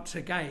once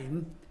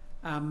again.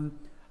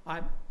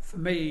 For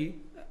me,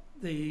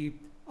 the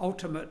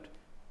ultimate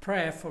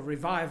prayer for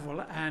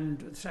revival and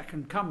the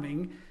second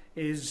coming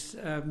is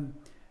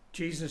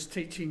Jesus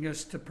teaching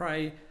us to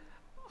pray,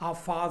 "Our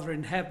Father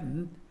in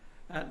heaven,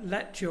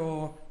 let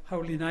your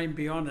holy name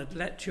be honoured,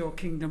 let your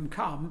kingdom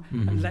come,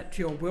 and let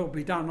your will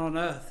be done on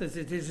earth as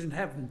it is in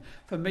heaven."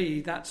 For me,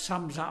 that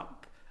sums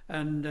up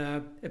and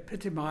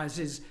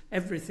epitomizes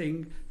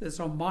everything that's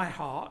on my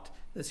heart,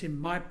 that's in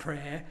my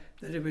prayer,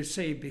 that it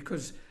receive,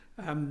 because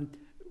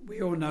we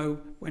all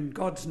know when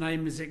God's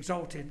name is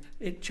exalted,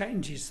 it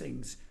changes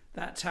things.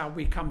 That's how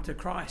we come to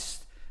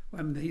Christ.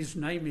 When His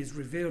name is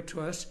revealed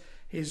to us,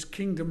 His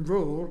kingdom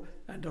rule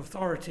and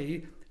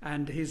authority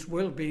and His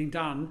will being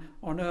done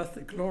on earth,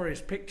 the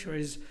glorious picture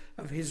is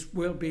of His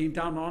will being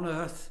done on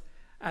earth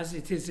as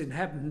it is in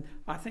heaven.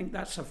 I think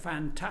that's a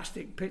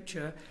fantastic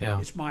picture. Yeah.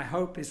 It's my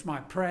hope, it's my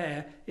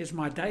prayer, it's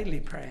my daily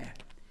prayer,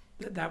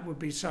 that would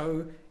be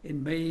so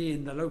in me,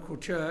 in the local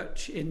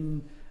church,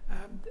 in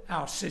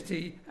our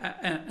city,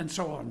 and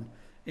so on,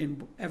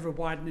 in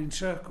ever-widening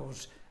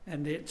circles.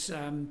 And it's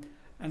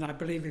and I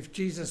believe if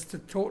Jesus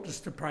taught us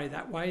to pray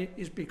that way,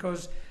 is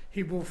because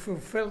He will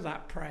fulfill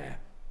that prayer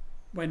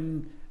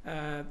when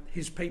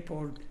His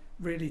people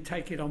really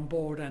take it on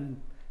board and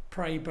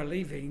pray,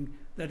 believing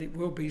that it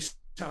will be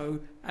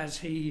so as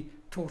He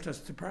taught us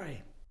to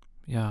pray.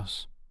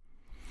 Yes.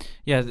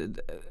 Yeah,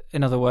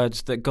 in other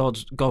words, that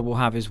God will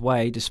have His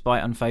way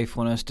despite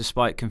unfaithfulness,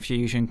 despite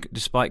confusion,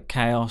 despite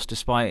chaos,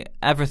 despite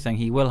everything.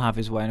 He will have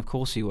His way, and of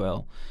course He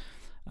will.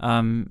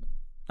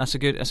 That's a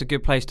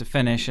good place to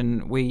finish.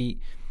 And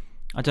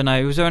I don't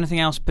know, was there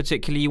anything else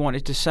particularly you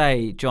wanted to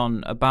say,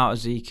 John, about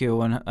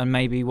Ezekiel, and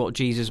maybe what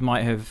Jesus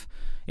might have,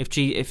 if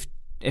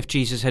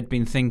Jesus had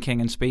been thinking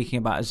and speaking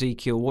about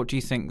Ezekiel, what do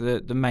you think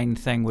the main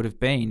thing would have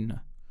been?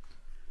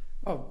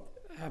 Well,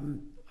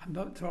 I'm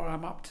not sure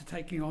I'm up to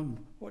taking on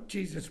what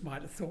Jesus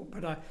might have thought,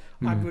 but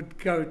I would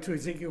go to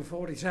Ezekiel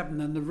 47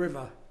 and the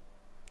river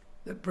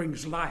that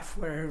brings life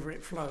wherever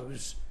it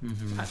flows.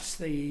 Mm-hmm. That's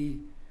the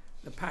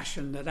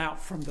passion that out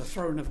from the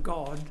throne of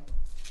God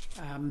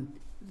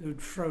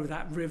would flow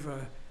that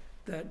river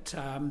that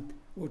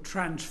will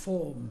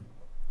transform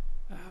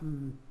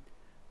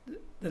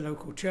the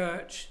local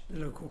church, the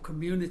local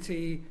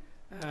community,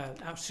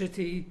 our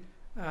city,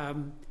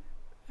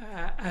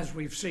 as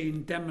we've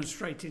seen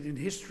demonstrated in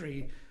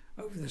history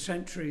over the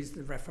centuries,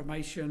 the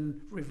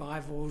Reformation,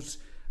 revivals,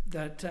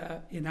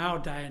 that in our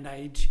day and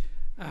age,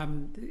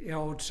 the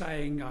old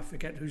saying, I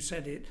forget who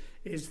said it,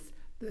 is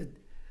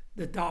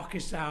the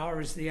darkest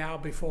hour is the hour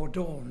before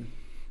dawn.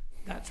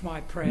 That's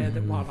my prayer,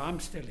 that while I'm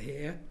still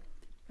here,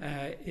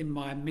 in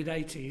my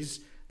mid-80s,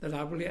 that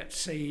I will yet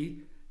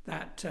see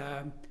that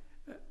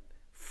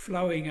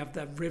flowing of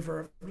the river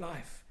of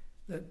life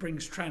that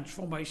brings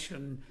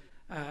transformation.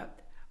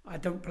 I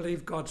don't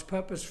believe God's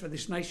purpose for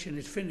this nation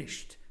is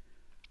finished.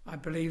 I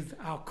believe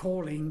our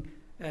calling,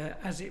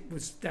 as it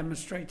was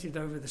demonstrated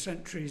over the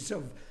centuries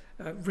of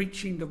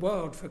reaching the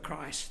world for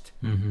Christ,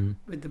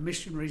 with the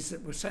missionaries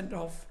that were sent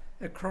off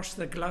across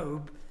the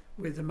globe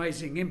with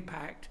amazing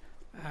impact,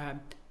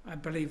 I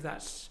believe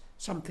that's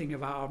something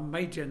of our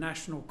major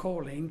national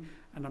calling,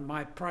 and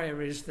my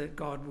prayer is that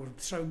God will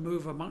so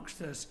move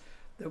amongst us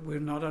that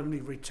we'll not only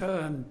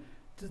return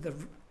to the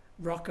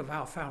rock of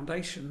our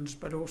foundations,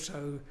 but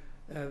also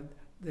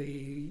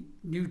the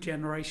new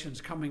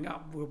generations coming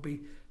up will be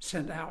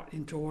sent out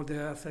into all the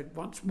earth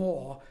once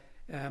more,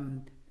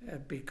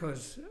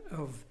 because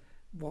of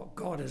what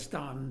God has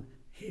done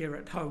here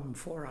at home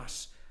for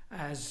us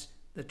as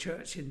the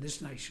church in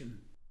this nation.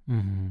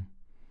 Mm-hmm.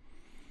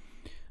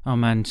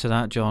 Amen to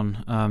that,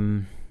 John.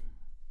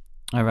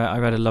 I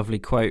read a lovely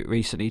quote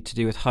recently to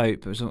do with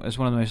hope. It was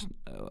one of the most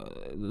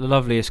the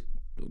loveliest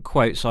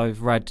quotes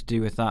I've read to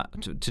do with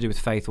that, to do with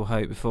faith or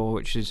hope before,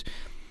 which is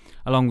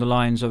along the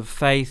lines of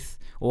faith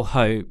or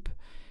hope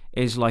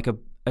is like a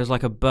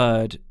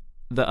bird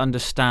that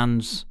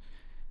understands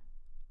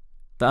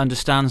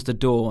the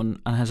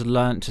dawn and has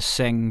learnt to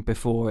sing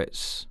before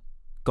it's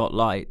got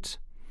light.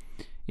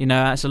 You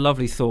know, that's a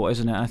lovely thought,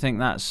 isn't it? I think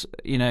that's,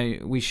 you know,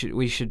 we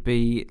should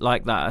be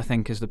like that, I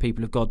think, as the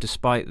people of God,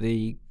 despite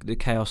the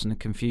chaos and the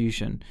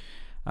confusion.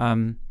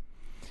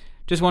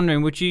 Just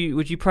wondering, would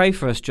you pray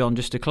for us, John,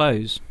 just to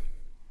close?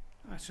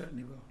 I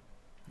certainly will.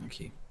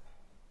 Thank you.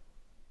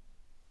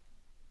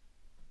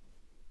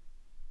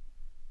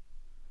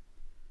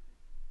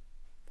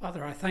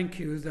 Father, I thank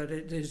you that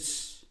it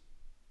is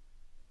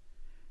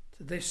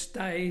to this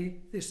day,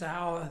 this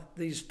hour,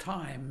 these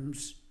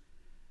times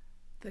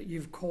that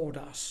you've called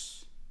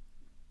us.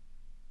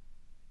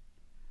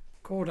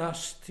 Called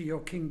us to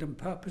your kingdom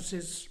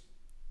purposes.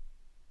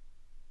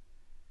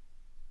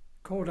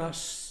 Called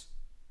us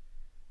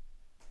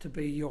to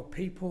be your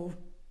people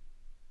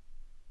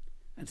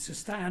and to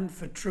stand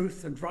for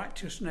truth and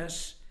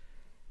righteousness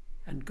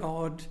and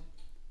God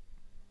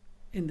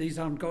in these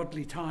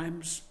ungodly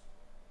times.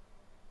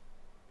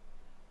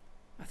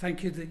 I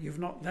thank you that you've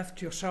not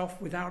left yourself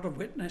without a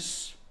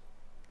witness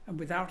and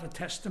without a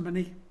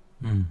testimony.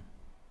 I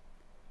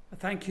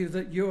thank you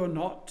that you're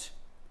not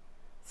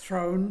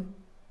thrown,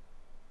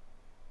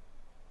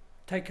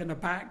 taken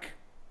aback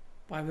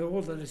by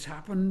all that has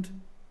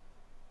happened,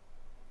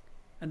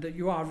 and that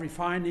you are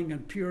refining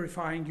and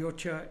purifying your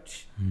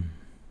church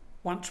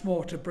once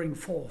more to bring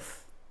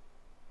forth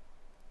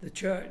the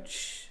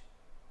church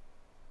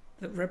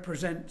that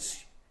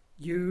represents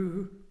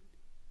you.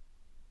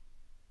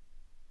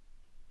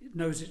 It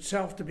knows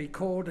itself to be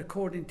called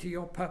according to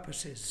your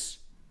purposes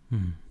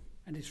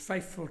and is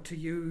faithful to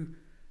you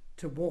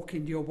to walk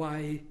in your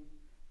way,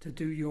 to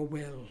do your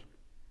will,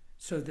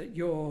 so that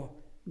your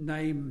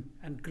name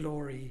and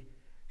glory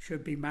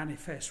should be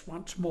manifest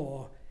once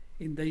more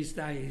in these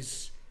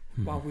days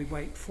while we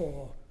wait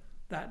for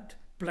that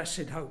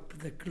blessed hope,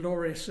 the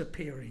glorious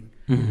appearing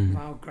of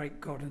our great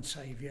God and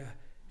Saviour,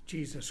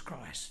 Jesus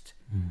Christ,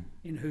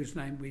 in whose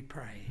name we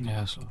pray.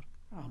 Yes, Lord.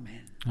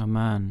 Amen.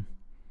 Amen.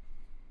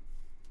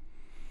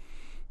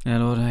 Yeah,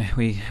 Lord,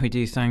 we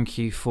do thank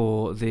you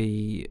for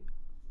the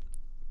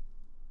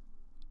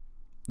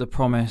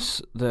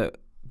promise that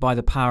by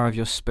the power of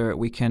your Spirit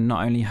we can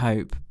not only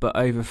hope but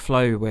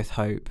overflow with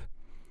hope,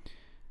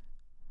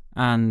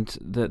 and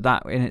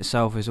that in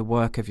itself is a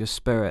work of your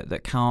Spirit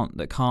that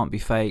can't be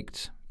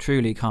faked,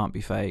 truly can't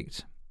be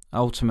faked.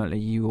 Ultimately,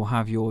 you will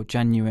have your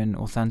genuine,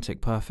 authentic,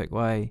 perfect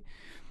way.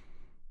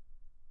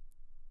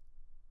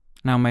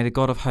 Now may the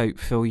God of hope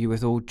fill you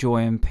with all joy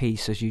and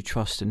peace as you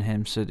trust in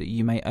him, so that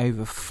you may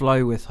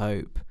overflow with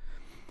hope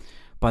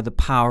by the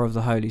power of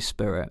the Holy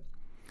Spirit.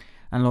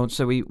 And Lord,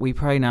 so we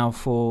pray now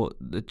for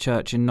the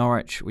church in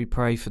Norwich. We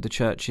pray for the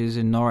churches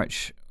in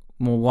Norwich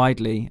more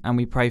widely, and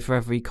we pray for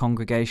every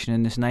congregation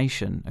in this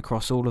nation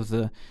across all of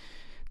the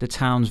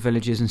towns,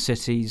 villages and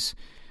cities.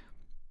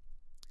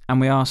 And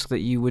we ask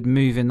that you would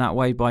move in that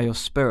way by your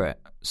Spirit,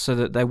 so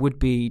that there would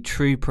be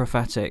true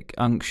prophetic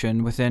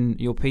unction within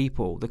your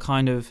people, the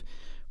kind of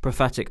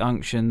prophetic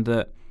unction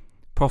that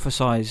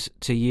prophesies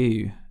to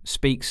you,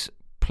 speaks,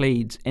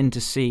 pleads,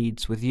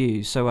 intercedes with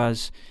you, so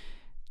as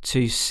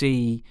to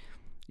see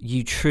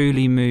you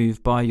truly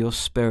move by your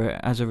Spirit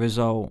as a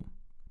result.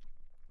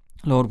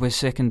 Lord, we're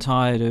sick and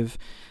tired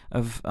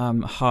of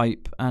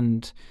hype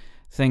and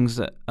things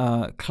that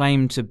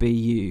claim to be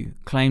you,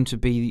 claim to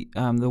be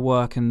the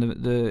work and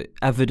the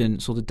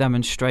evidence or the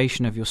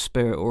demonstration of your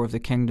Spirit or of the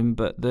kingdom,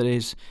 but that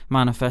is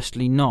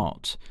manifestly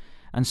not.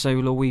 And so,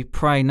 Lord, we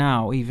pray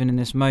now, even in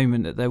this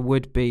moment, that there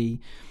would be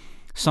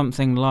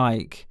something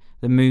like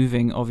the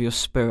moving of your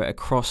Spirit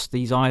across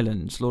these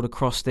islands, Lord,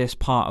 across this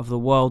part of the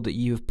world that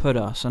you have put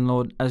us. And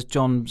Lord, as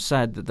John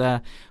said,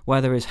 that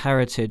where there is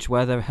heritage,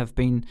 where there have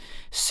been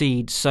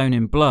seeds sown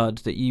in blood,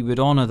 that you would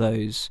honour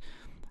those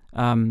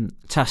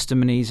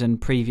testimonies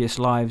and previous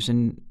lives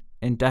in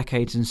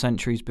decades and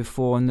centuries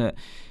before, and that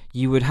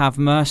you would have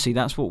mercy.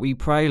 That's what we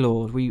pray,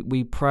 Lord.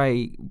 We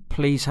pray,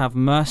 please have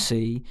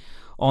mercy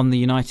on the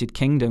United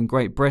Kingdom,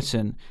 Great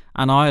Britain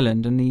and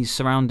Ireland and these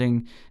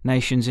surrounding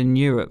nations in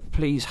Europe.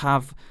 Please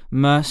have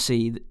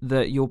mercy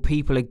that your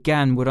people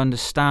again would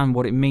understand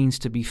what it means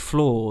to be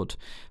flawed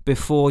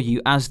before you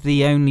as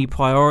the only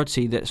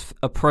priority that's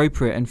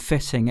appropriate and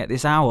fitting at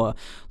this hour.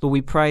 Lord,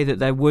 we pray that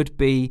there would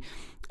be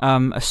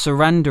a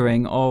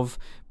surrendering of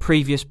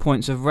previous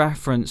points of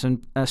reference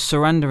and a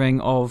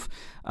surrendering of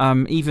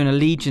even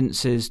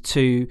allegiances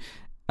to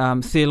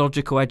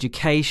theological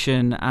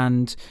education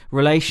and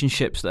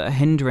relationships that are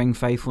hindering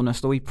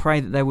faithfulness. Lord, we pray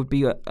that there would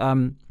be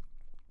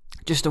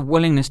just a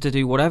willingness to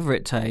do whatever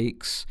it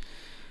takes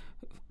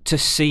to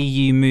see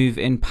you move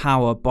in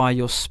power by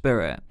your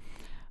Spirit.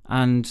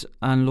 And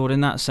Lord,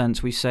 in that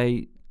sense, we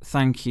say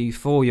thank you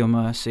for your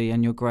mercy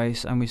and your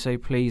grace, and we say,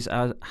 please,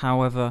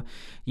 however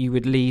you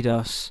would lead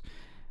us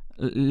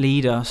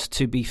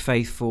to be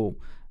faithful,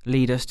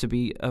 lead us to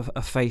be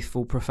a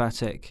faithful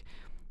prophetic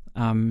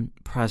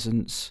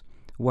presence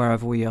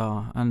wherever we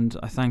are. And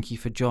I thank you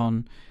for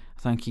John,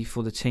 I thank you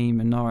for the team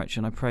in Norwich,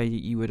 and I pray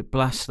that you would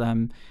bless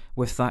them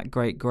with that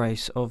great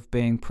grace of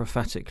being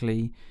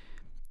prophetically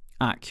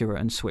accurate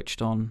and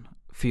switched on.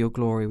 For your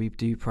glory we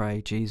do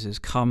pray, Jesus.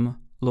 Come,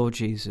 Lord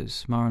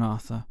Jesus.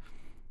 Maranatha.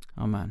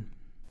 Amen.